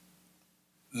just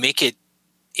make it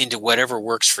into whatever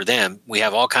works for them. We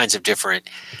have all kinds of different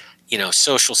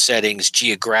social settings,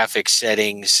 geographic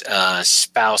settings,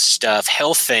 spouse stuff,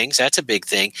 health things. That's a big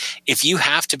thing. If you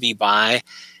have to be by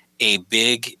a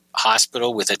big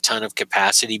hospital with a ton of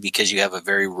capacity because you have a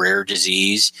very rare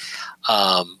disease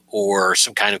or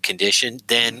some kind of condition,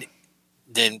 then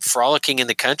frolicking in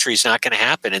the country is not going to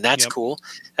happen. And that's cool.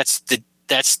 That's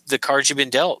the cards you've been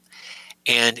dealt.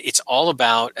 And it's all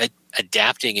about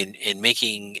adapting and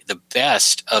making the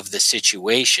best of the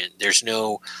situation. There's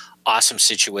no awesome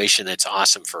situation that's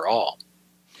awesome for all.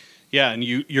 Yeah, and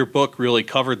your book really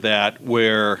covered that,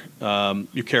 where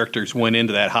your characters went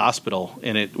into that hospital,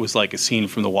 and it was like a scene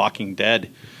from The Walking Dead,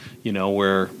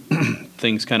 where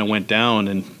things kind of went down,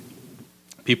 and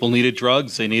people needed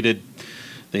drugs, they needed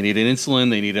insulin,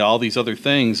 they needed all these other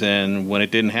things, and when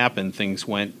it didn't happen, things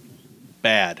went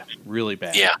bad, really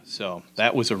bad. Yeah. So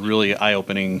that was a really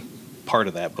eye-opening part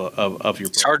of that book, of your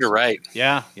book. It's hard to write.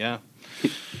 Yeah.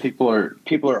 People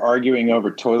are arguing over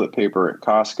toilet paper at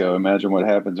Costco. Imagine what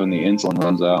happens when the insulin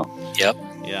runs out. Yep.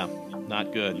 Yeah.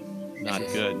 Not good.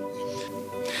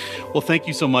 Well, thank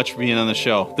you so much for being on the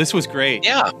show. This was great.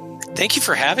 Yeah. Thank you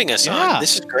for having us on.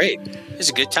 This is great. This is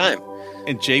a good time.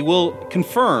 And Jay will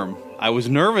confirm, I was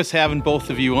nervous having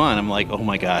both of you on. I'm like, oh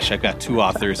my gosh, I've got two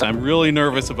authors. I'm really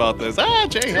nervous about this.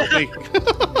 Jay, help me.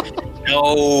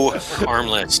 No, we're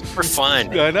harmless. We're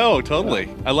fun. I know, totally.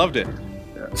 I loved it.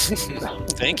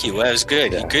 Thank you. That was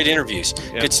good. Yeah. Good interviews.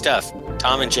 Yeah. Good stuff.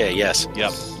 Tom and Jay, yes.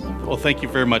 Yep. Well, thank you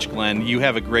very much, Glenn. You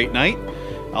have a great night.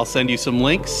 I'll send you some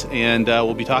links, and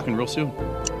we'll be talking real soon.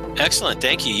 Excellent.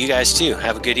 Thank you. You guys, too.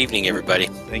 Have a good evening, everybody.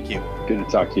 Thank you. Good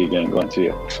to talk to you again, Glenn. See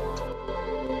you.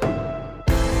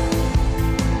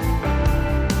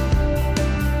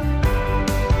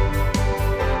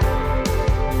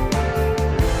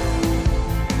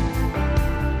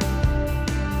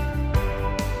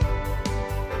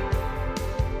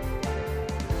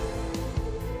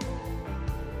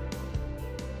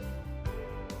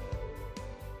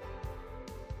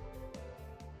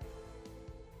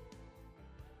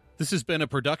 This has been a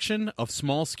production of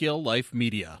Small Scale Life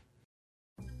Media.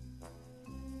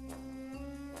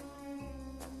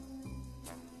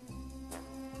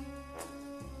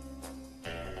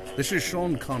 This is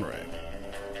Sean Conrad.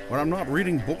 When I'm not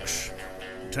reading books,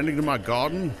 tending to my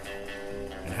garden,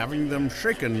 and having them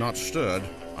shaken, not stirred,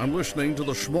 I'm listening to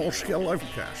the Small Scale Life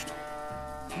Podcast.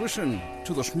 Listen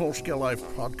to the Small Scale Life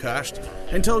Podcast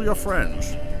and tell your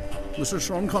friends. This is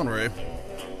Sean Connery.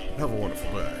 Have a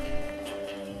wonderful day.